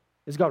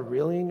 Is God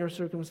really in your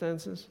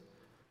circumstances?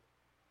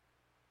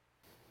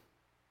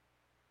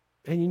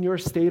 And in your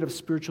state of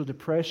spiritual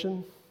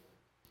depression,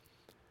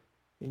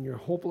 in your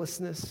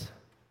hopelessness,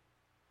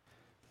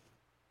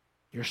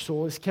 your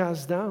soul is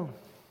cast down.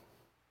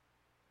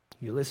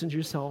 You listen to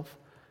yourself,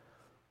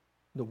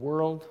 the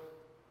world,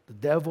 the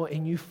devil,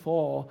 and you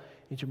fall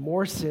into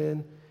more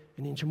sin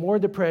and into more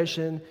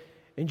depression,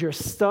 and you're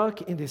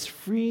stuck in this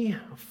free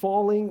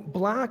falling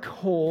black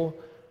hole,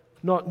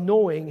 not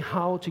knowing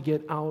how to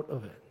get out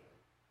of it.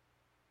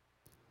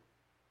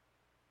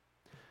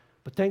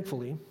 But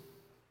thankfully,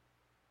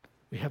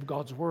 we have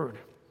God's Word.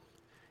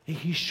 And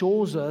he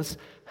shows us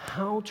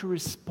how to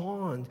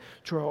respond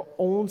to our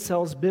own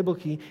selves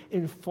biblically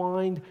and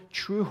find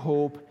true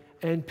hope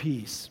and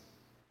peace.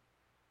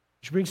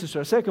 Which brings us to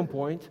our second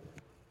point,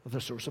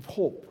 the source of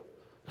hope.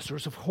 The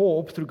source of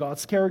hope through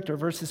God's character.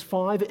 Verses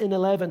 5 and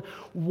 11.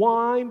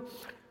 Why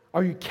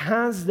are you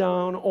cast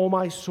down, O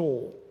my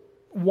soul?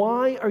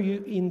 Why are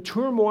you in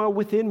turmoil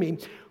within me?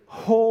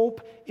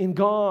 Hope in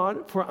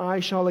God, for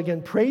I shall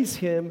again praise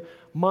him,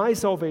 my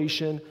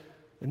salvation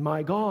and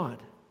my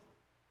God.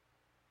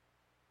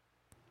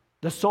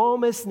 The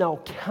psalmist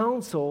now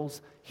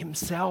counsels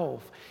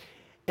himself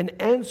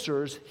and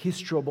answers his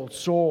troubled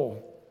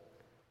soul.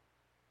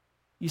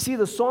 You see,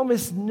 the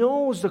psalmist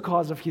knows the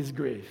cause of his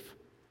grief.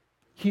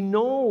 He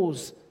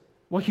knows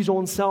what his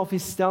own self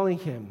is telling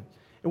him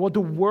and what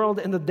the world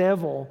and the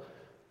devil,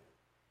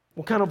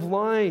 what kind of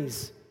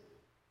lies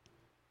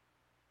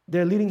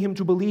they're leading him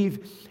to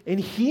believe. And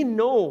he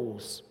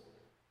knows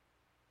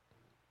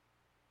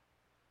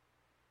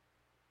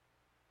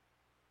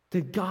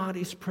that God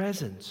is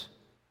present.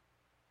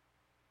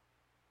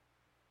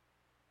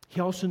 He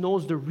also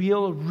knows the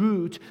real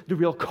root, the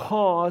real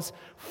cause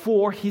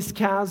for his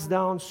cast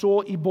down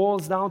soul. It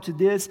boils down to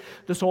this.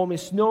 The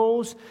psalmist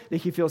knows that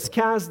he feels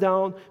cast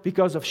down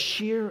because of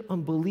sheer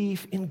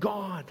unbelief in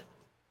God.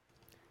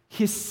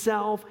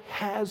 Himself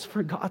has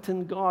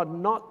forgotten God,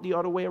 not the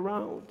other way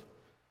around.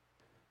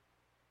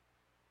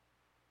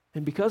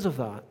 And because of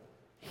that,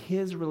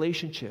 his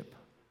relationship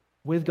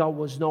with God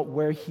was not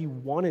where he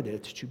wanted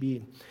it to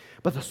be.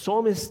 But the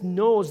psalmist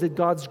knows that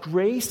God's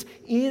grace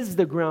is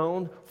the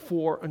ground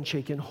for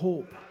unshaken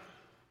hope.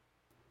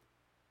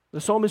 The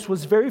psalmist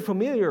was very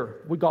familiar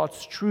with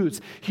God's truths.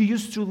 He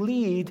used to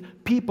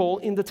lead people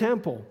in the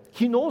temple.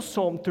 He knows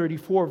Psalm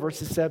 34,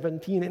 verses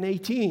 17 and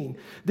 18,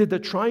 that the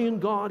triune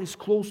God is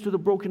close to the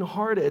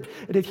brokenhearted,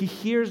 and that he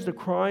hears the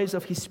cries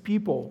of his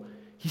people.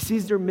 He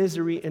sees their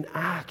misery and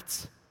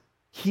acts.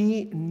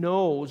 He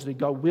knows that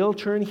God will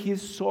turn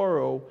his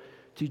sorrow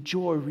to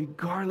joy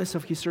regardless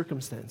of his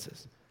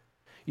circumstances.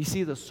 You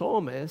see, the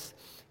psalmist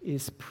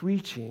is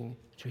preaching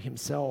to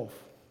himself.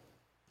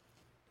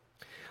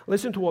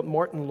 Listen to what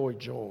Martin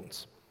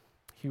Lloyd-Jones,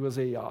 he was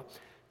a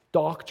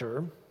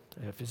doctor,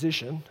 a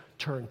physician,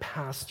 turned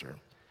pastor.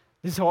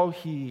 This is how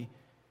he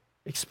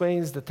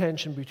explains the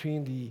tension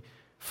between the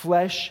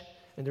flesh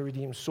and the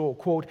redeemed soul.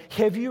 Quote,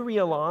 "Have you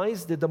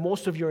realized that the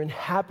most of your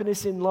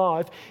unhappiness in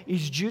life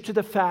is due to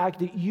the fact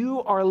that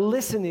you are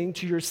listening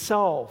to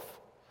yourself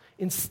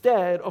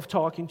instead of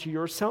talking to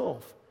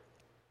yourself?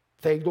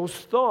 Take those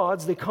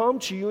thoughts that come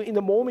to you in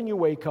the moment you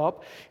wake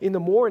up in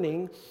the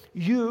morning.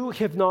 You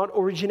have not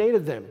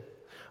originated them,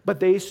 but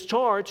they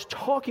start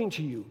talking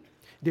to you.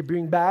 They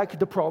bring back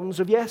the problems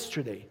of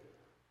yesterday.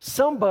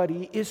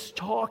 Somebody is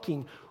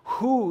talking.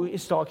 Who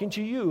is talking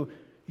to you?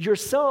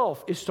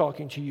 Yourself is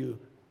talking to you.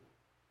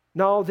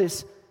 Now,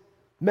 this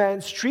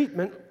man's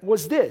treatment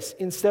was this.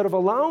 Instead of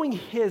allowing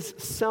his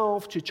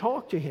self to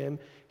talk to him,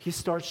 he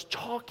starts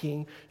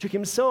talking to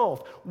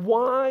himself.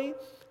 Why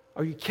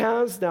are you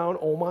cast down,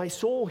 O my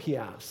soul, he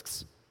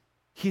asks.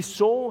 His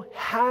soul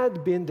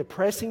had been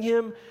depressing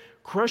him,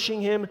 crushing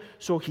him,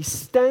 so he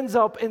stands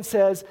up and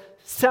says,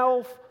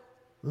 Self,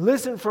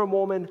 listen for a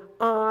moment,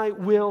 I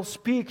will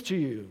speak to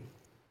you.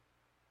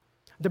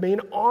 The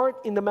main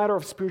art in the matter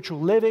of spiritual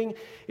living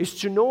is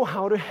to know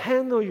how to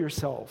handle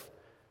yourself.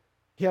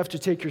 You have to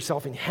take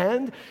yourself in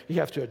hand, you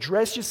have to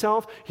address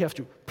yourself, you have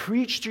to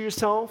preach to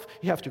yourself,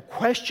 you have to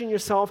question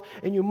yourself,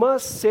 and you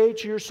must say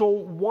to your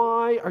soul,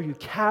 why are you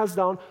cast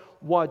down?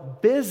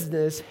 What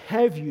business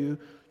have you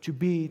to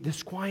be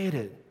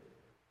disquieted?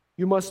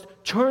 You must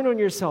turn on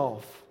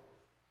yourself,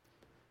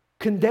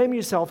 condemn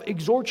yourself,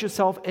 exhort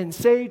yourself, and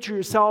say to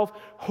yourself,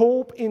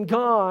 hope in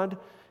God,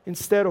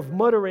 instead of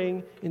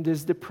muttering in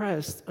this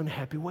depressed,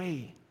 unhappy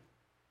way.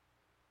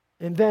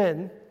 And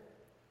then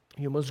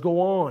you must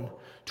go on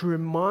to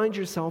remind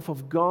yourself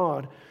of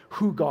God,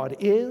 who God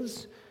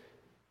is,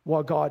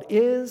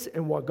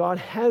 and what God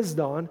has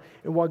done,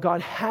 and what God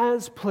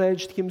has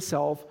pledged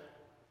himself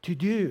to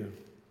do.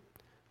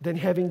 Then,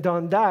 having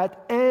done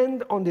that,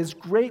 end on this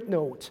great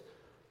note.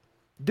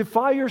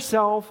 Defy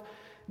yourself,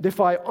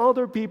 defy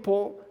other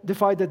people,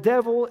 defy the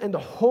devil and the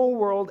whole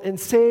world, and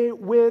say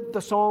with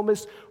the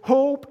psalmist,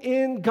 hope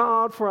in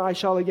God, for I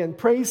shall again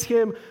praise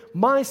him,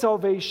 my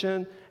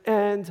salvation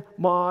and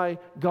my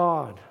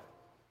God.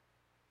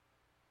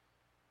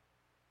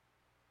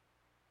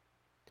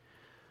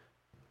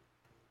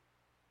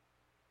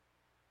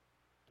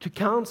 To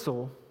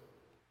counsel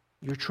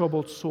your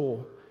troubled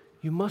soul,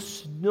 you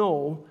must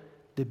know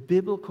that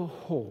biblical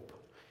hope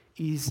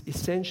is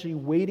essentially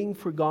waiting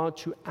for God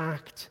to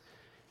act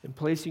and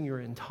placing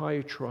your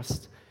entire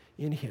trust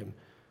in him.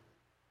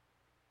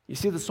 You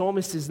see, the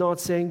psalmist is not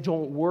saying,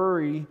 don't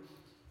worry,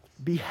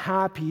 be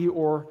happy,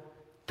 or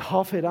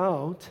tough it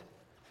out.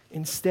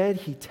 Instead,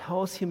 he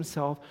tells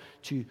himself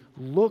to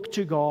look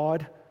to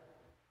God,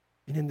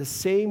 and in the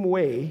same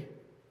way,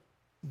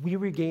 we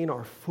regain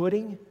our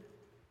footing,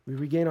 we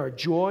regain our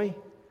joy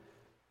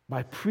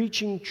by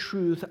preaching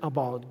truth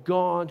about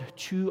God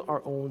to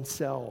our own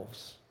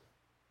selves.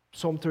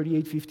 Psalm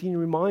 38:15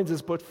 reminds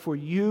us, but for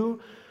you,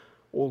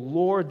 O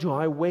Lord, do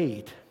I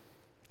wait.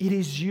 It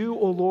is you,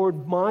 O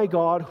Lord, my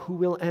God, who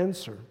will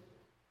answer.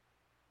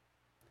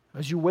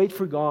 As you wait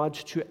for God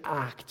to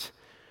act,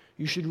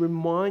 you should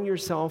remind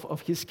yourself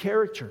of his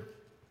character.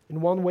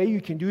 And one way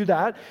you can do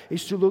that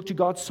is to look to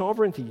God's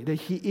sovereignty, that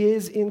he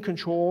is in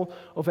control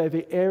of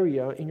every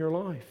area in your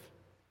life.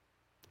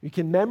 You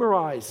can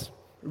memorize,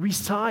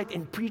 recite,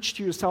 and preach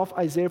to yourself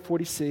Isaiah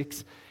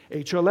 46,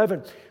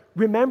 8-11.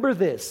 Remember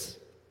this.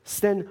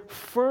 Stand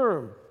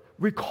firm.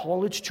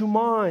 Recall it to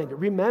mind.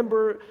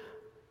 Remember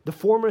the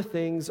former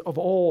things of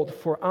old.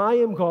 For I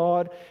am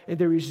God, and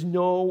there is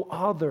no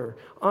other.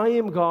 I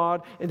am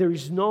God, and there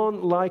is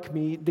none like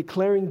me,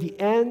 declaring the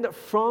end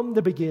from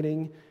the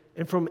beginning,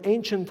 and from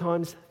ancient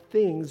times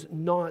things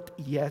not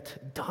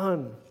yet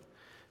done,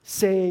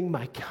 saying,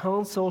 my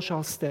counsel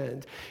shall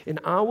stand, and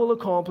I will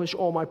accomplish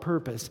all my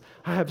purpose.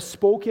 I have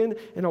spoken,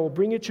 and I will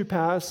bring it to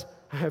pass.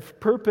 I have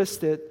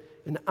purposed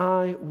it, and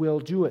I will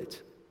do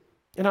it.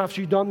 And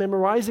after you're done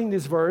memorizing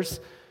this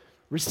verse,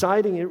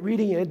 reciting it,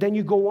 reading it, then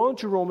you go on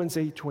to Romans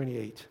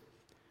 8:28.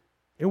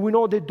 And we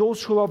know that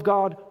those who love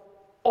God,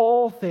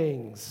 all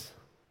things,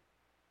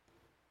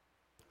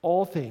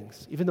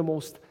 even the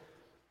most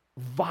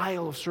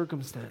vile of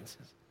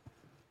circumstances,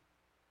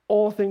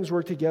 all things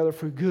work together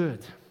for good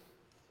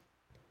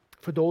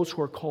for those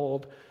who are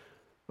called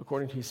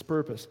according to His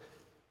purpose.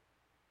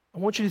 I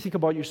want you to think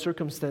about your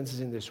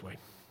circumstances in this way.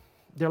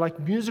 They're like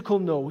musical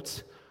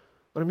notes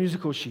on a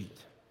musical sheet.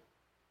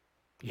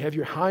 You have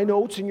your high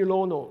notes and your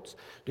low notes,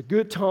 the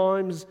good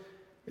times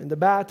and the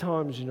bad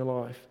times in your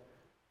life.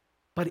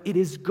 But it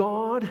is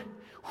God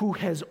who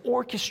has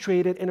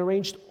orchestrated and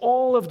arranged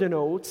all of the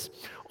notes,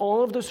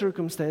 all of the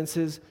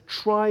circumstances,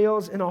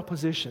 trials, and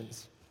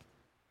oppositions.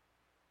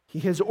 He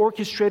has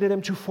orchestrated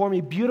them to form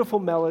a beautiful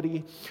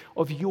melody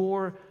of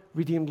your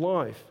redeemed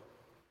life.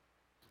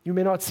 You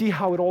may not see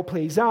how it all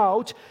plays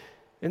out,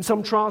 and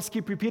some trials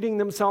keep repeating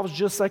themselves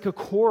just like a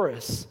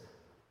chorus.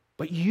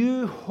 But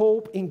you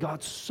hope in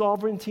God's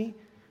sovereignty,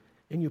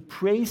 and you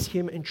praise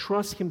Him and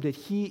trust Him that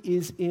He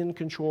is in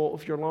control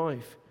of your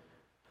life.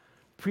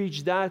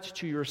 Preach that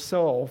to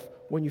yourself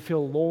when you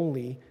feel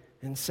lonely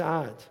and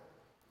sad.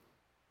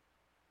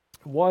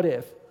 What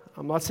if,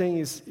 I'm not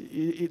saying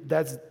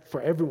that's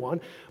for everyone,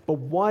 but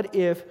what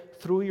if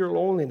through your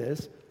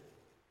loneliness,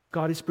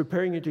 God is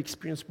preparing you to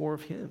experience more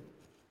of Him,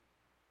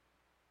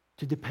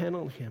 to depend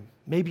on Him,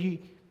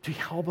 maybe to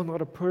help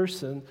another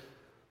person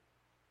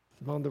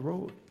down the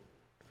road?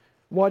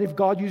 What if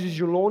God uses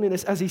your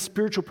loneliness as a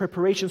spiritual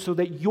preparation so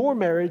that your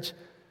marriage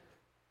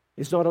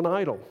is not an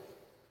idol?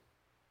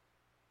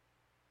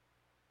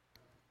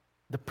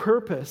 The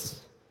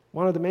purpose,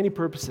 one of the many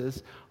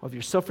purposes of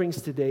your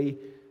sufferings today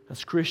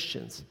as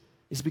Christians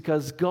is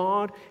because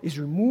God is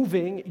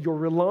removing your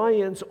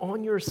reliance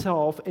on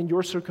yourself and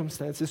your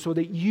circumstances so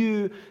that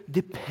you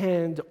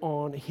depend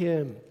on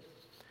Him.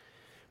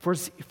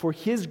 For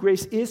His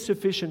grace is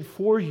sufficient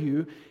for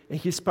you, and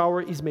His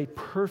power is made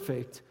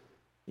perfect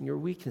in your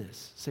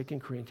weakness. 2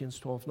 Corinthians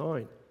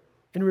 12:9.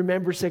 And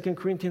remember 2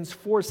 Corinthians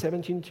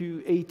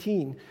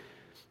 4:17-18.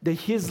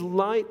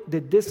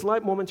 That this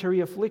light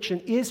momentary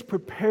affliction is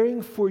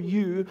preparing for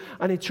you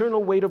an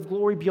eternal weight of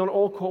glory beyond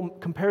all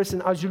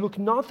comparison as you look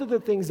not to the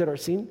things that are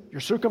seen,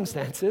 your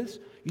circumstances,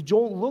 you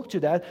don't look to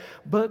that,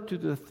 but to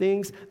the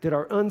things that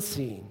are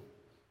unseen.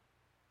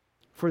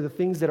 For the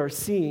things that are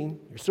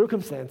seen, your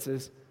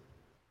circumstances,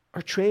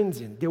 are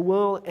transient. They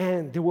will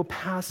end, they will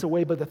pass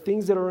away, but the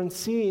things that are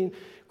unseen,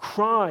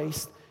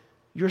 Christ,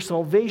 your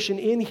salvation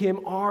in Him,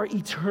 are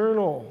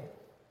eternal.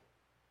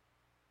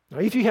 Now,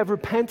 if you have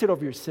repented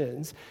of your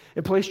sins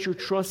and placed your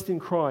trust in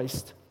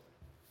Christ,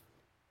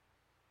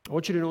 I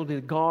want you to know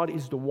that God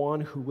is the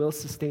one who will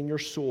sustain your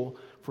soul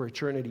for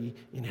eternity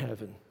in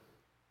heaven.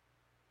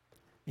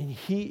 And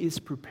He is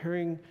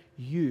preparing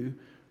you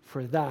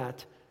for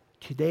that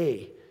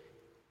today,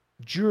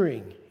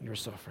 during your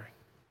suffering.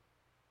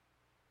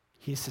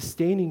 He is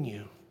sustaining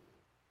you.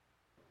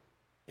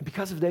 And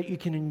because of that, you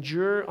can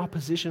endure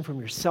opposition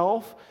from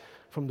yourself,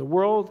 from the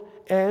world,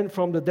 and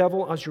from the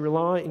devil as you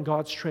rely in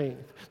God's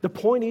strength. The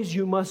point is,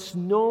 you must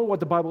know what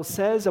the Bible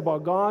says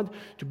about God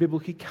to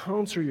biblically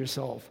counsel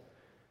yourself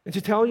and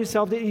to tell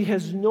yourself that He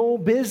has no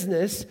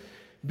business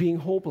being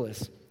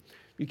hopeless.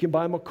 You can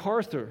buy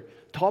MacArthur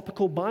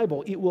Topical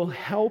Bible. It will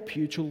help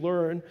you to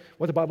learn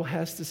what the Bible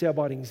has to say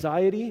about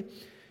anxiety,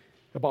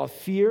 about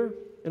fear,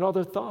 and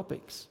other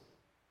topics.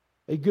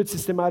 A good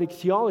systematic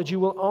theology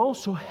will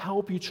also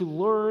help you to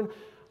learn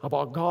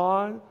about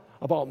God,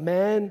 about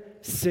man,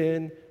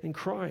 sin, and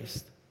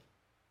Christ.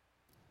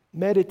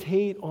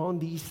 Meditate on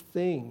these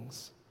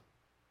things.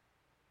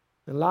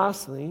 And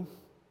lastly,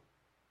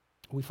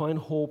 we find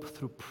hope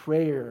through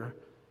prayer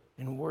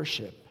and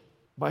worship.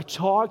 By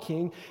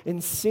talking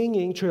and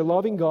singing to a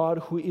loving God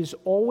who is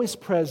always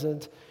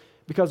present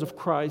because of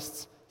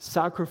Christ's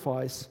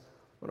sacrifice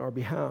on our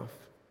behalf.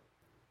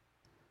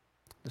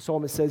 The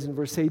psalmist says in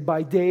verse 8,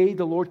 "By day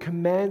the Lord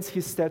commands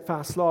His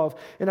steadfast love,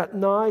 and at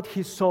night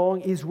His song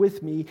is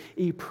with me,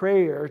 a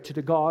prayer to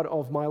the God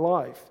of my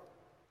life."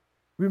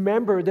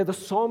 Remember that the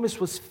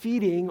psalmist was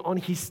feeding on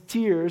his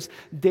tears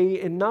day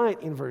and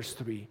night in verse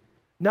 3.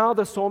 Now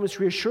the psalmist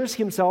reassures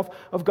himself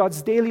of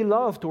God's daily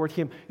love toward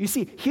him. You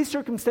see, his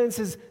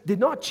circumstances did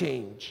not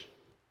change.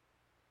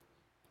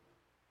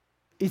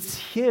 It's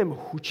him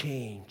who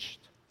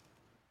changed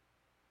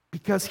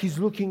because he's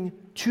looking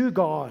to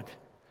God.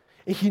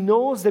 And he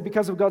knows that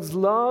because of God's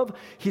love,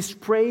 His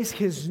praise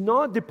has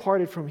not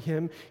departed from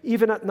him,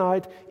 even at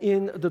night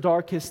in the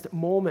darkest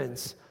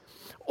moments.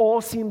 All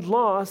seemed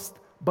lost,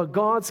 but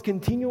God's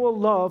continual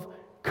love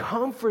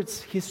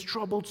comforts his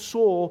troubled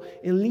soul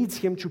and leads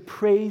him to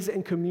praise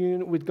and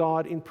commune with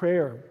God in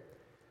prayer.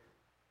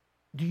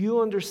 Do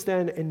you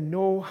understand and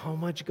know how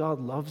much God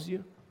loves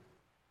you?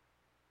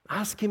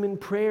 Ask Him in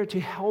prayer to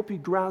help you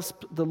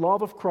grasp the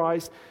love of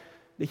Christ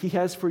that He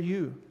has for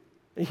you.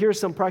 And here are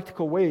some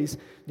practical ways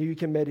that you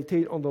can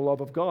meditate on the love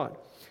of God.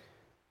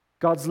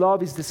 God's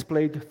love is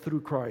displayed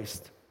through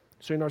Christ.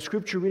 So in our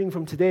scripture reading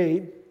from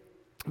today,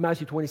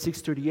 Matthew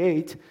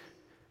 26:38,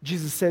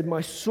 Jesus said,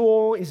 "My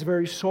soul is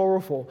very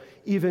sorrowful,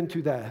 even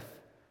to death."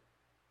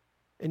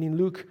 And in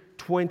Luke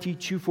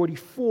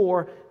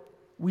 22:44,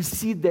 we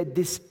see that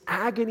this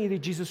agony that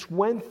Jesus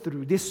went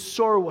through, this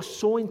sorrow was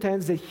so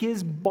intense that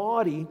His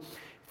body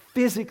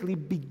physically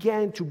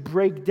began to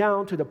break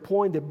down to the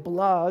point that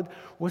blood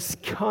was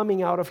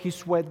coming out of his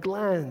sweat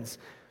glands.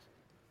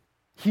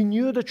 He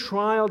knew the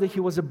trial that he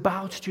was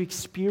about to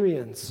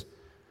experience.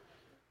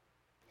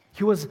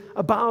 He was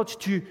about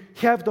to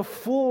have the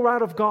full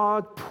wrath of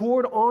God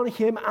poured on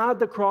him at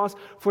the cross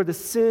for the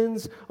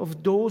sins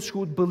of those who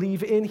would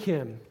believe in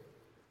him.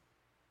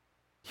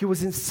 He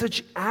was in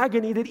such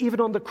agony that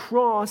even on the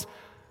cross,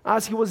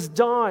 as he was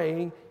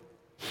dying,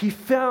 he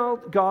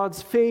felt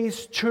God's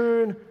face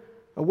turn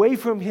away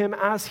from him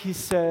as he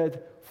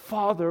said,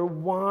 "Father,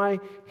 why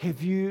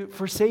have you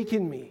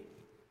forsaken me?"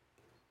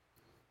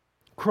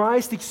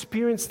 Christ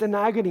experienced an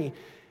agony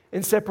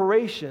and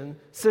separation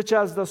such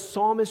as the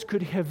psalmist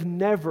could have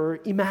never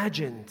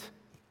imagined.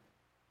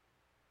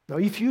 Now,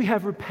 if you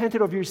have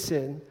repented of your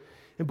sin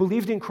and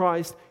believed in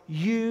Christ,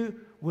 you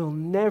will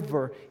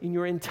never in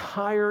your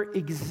entire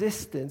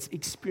existence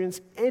experience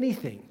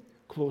anything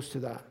close to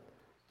that.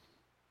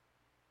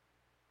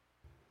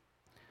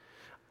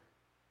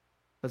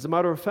 As a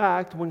matter of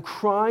fact, when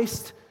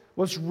Christ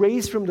was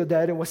raised from the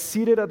dead and was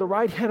seated at the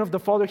right hand of the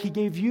Father, He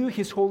gave you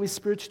His Holy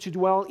Spirit to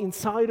dwell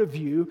inside of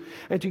you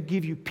and to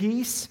give you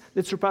peace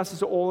that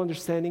surpasses all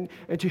understanding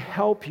and to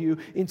help you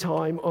in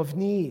time of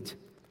need.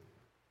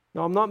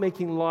 Now, I'm not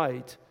making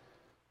light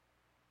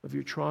of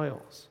your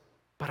trials,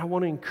 but I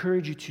want to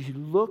encourage you to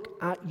look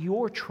at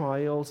your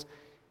trials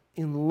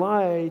in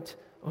light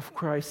of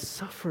Christ's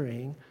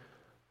suffering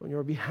on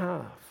your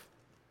behalf.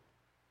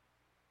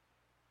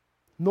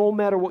 No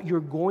matter what you're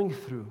going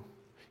through,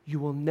 you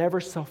will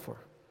never suffer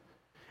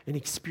and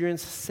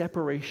experience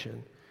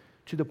separation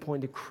to the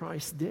point that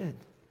Christ did.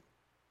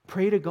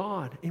 Pray to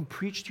God and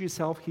preach to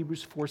yourself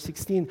Hebrews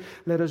 4:16.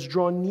 Let us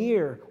draw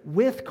near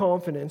with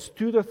confidence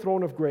to the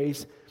throne of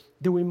grace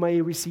that we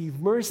may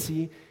receive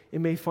mercy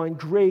and may find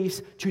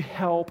grace to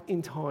help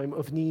in time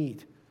of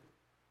need.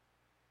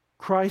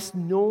 Christ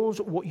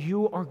knows what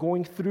you are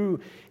going through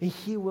and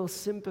He will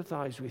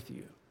sympathize with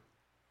you.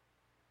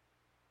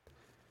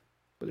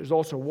 But there's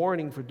also a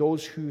warning for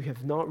those who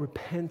have not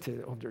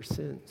repented of their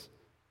sins.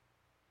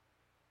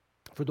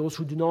 For those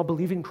who do not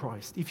believe in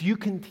Christ. If you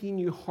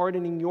continue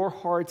hardening your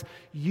hearts,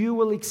 you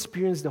will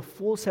experience the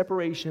full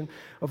separation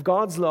of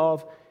God's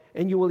love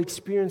and you will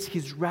experience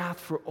His wrath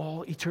for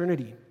all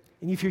eternity.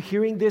 And if you're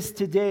hearing this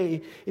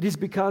today, it is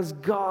because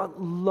God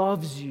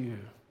loves you.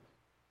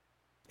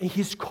 And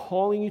He's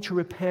calling you to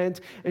repent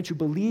and to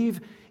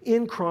believe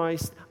in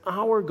Christ,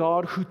 our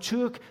God, who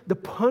took the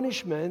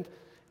punishment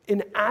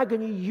in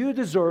agony you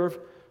deserve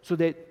so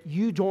that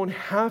you don't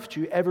have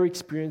to ever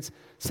experience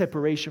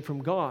separation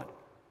from God,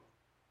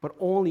 but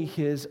only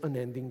His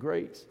unending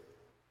grace.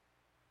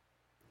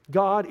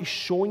 God is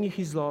showing you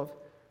His love,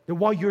 that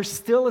while you're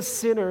still a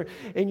sinner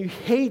and you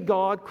hate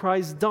God,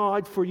 Christ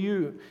died for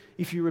you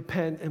if you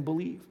repent and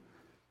believe.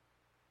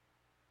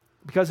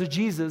 Because of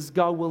Jesus,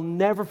 God will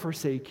never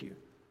forsake you.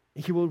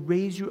 He will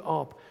raise you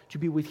up to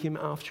be with Him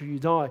after you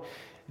die.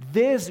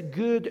 This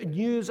good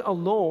news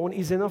alone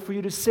is enough for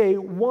you to say,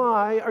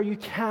 "Why are you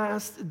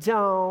cast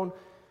down,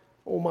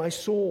 O my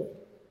soul?"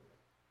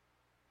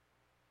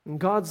 And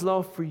God's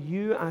love for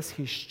you as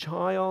His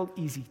child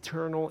is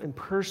eternal and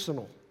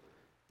personal.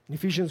 In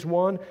Ephesians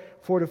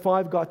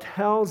 1:4-5, God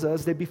tells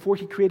us that before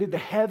He created the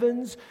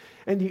heavens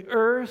and the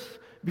earth,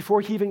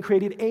 before He even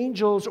created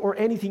angels or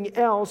anything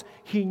else,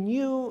 He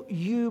knew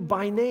you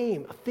by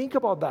name. Think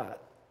about that.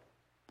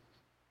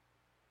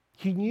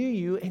 He knew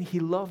you and He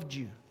loved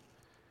you.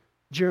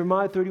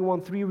 Jeremiah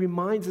 31:3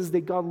 reminds us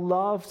that God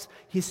loves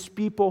His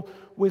people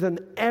with an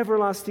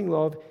everlasting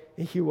love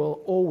and He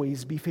will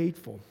always be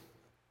faithful.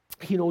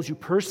 He knows you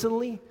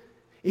personally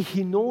and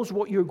He knows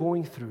what you're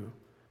going through.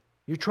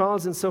 Your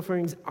trials and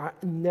sufferings are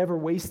never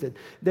wasted.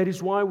 That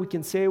is why we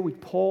can say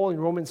with Paul in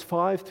Romans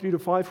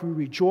 5:3-5, we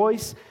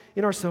rejoice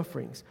in our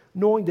sufferings,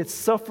 knowing that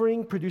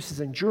suffering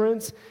produces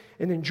endurance,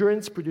 and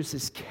endurance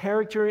produces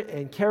character,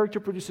 and character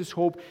produces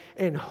hope,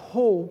 and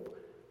hope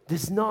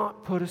does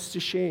not put us to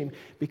shame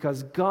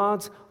because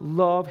God's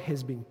love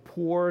has been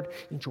poured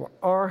into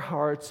our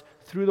hearts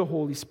through the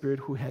Holy Spirit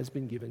who has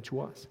been given to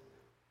us.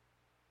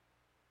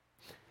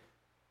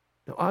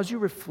 Now, as you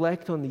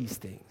reflect on these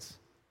things,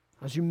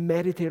 as you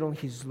meditate on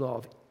His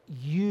love,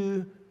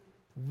 you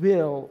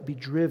will be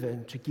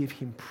driven to give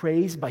Him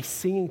praise by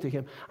singing to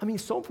Him. I mean,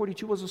 Psalm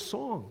 42 was a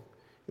song.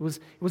 It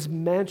was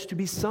meant to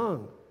be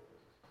sung.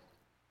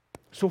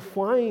 So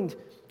find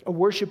a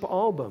worship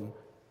album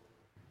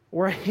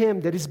or a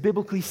hymn that is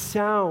biblically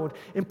sound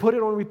and put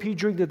it on repeat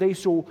during the day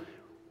so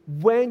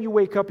when you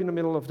wake up in the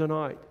middle of the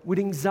night with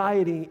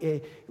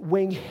anxiety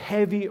weighing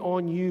heavy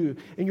on you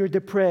and you're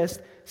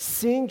depressed,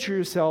 sing to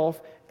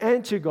yourself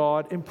and to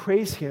God and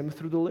praise Him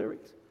through the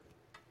lyrics.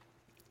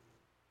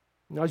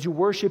 Now, as you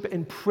worship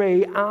and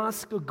pray,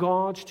 ask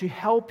God to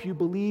help you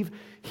believe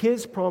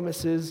His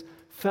promises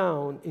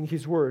found in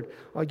His Word.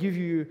 I'll give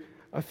you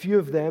a few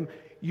of them.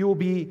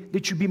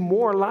 That you be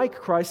more like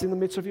Christ in the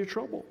midst of your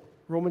trouble.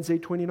 Romans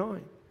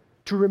 8:29.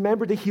 To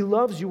remember that He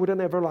loves you with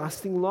an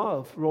everlasting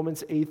love.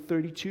 Romans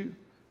 8:32.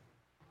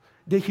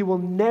 That He will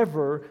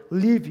never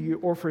leave you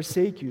or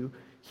forsake you.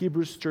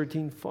 Hebrews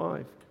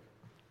 13:5.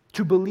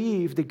 To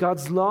believe that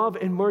God's love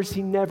and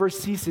mercy never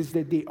ceases,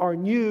 that they are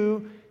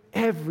new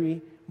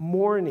every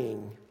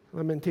morning.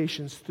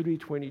 Lamentations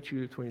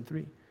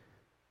 3:22-23.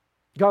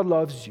 God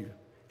loves you,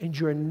 and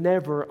you're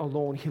never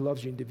alone. He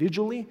loves you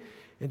individually,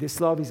 and this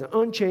love is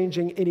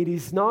unchanging, and it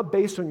is not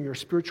based on your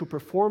spiritual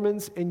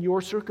performance and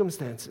your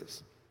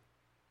circumstances.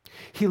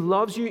 He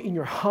loves you in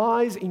your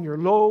highs, in your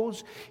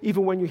lows,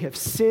 even when you have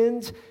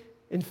sinned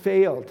and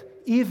failed,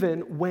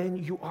 even when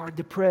you are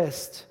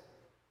depressed.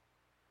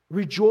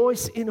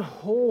 Rejoice in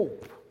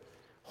hope.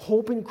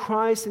 Hope in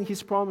Christ and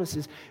His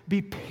promises.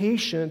 Be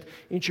patient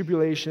in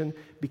tribulation.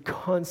 Be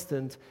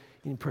constant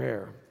in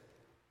prayer.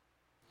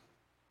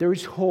 There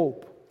is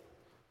hope.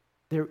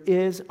 There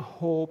is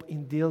hope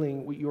in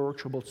dealing with your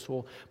troubled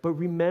soul. But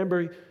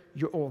remember,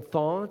 your own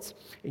thoughts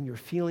and your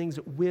feelings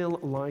will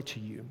lie to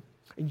you.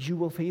 And you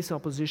will face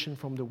opposition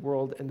from the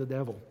world and the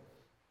devil.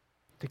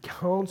 To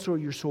counsel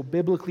your soul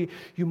biblically,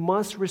 you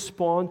must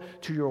respond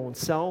to your own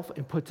self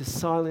and put to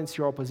silence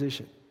your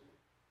opposition.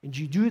 And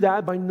you do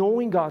that by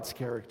knowing God's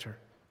character,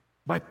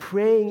 by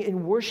praying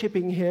and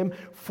worshiping Him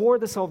for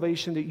the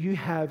salvation that you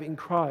have in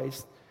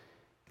Christ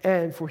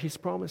and for His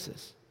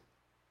promises.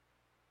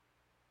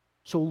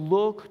 So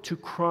look to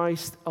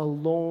Christ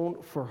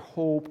alone for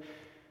hope.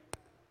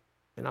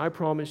 And I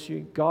promise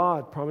you,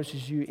 God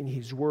promises you in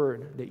His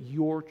Word that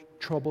your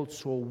troubled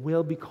soul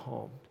will be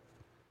calmed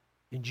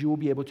and you will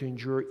be able to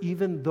endure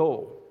even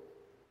though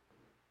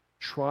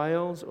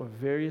trials of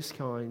various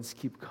kinds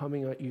keep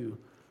coming at you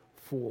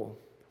full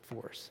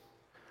force.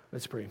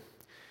 Let's pray.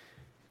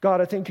 God,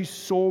 I thank you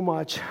so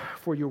much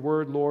for your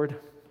word, Lord.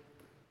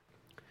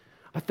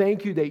 I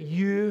thank you that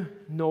you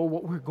know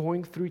what we're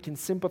going through. You can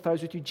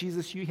sympathize with you.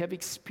 Jesus, you have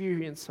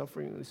experienced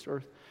suffering on this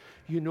earth.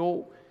 You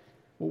know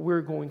what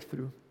we're going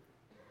through.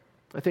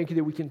 I thank you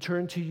that we can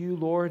turn to you,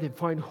 Lord, and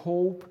find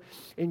hope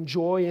and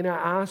joy. And I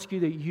ask you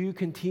that you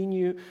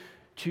continue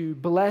to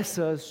bless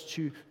us,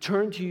 to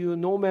turn to you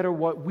no matter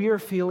what we are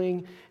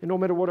feeling and no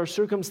matter what our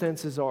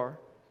circumstances are.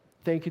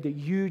 Thank you that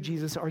you,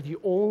 Jesus, are the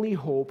only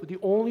hope, the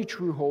only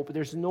true hope.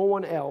 There's no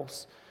one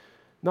else,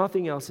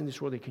 nothing else in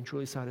this world that can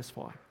truly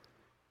satisfy.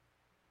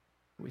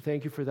 We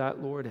thank you for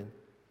that, Lord, and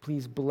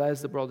please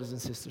bless the brothers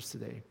and sisters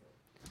today.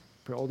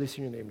 Pray all this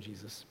in your name,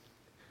 Jesus.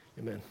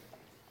 Amen.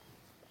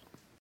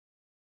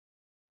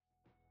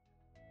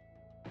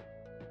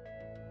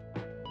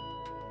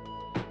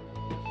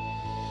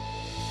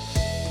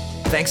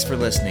 Thanks for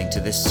listening to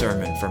this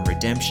sermon from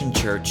Redemption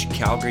Church,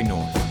 Calgary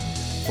North.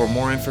 For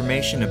more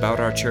information about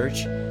our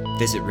church,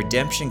 visit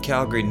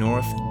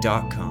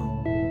redemptioncalgarynorth.com.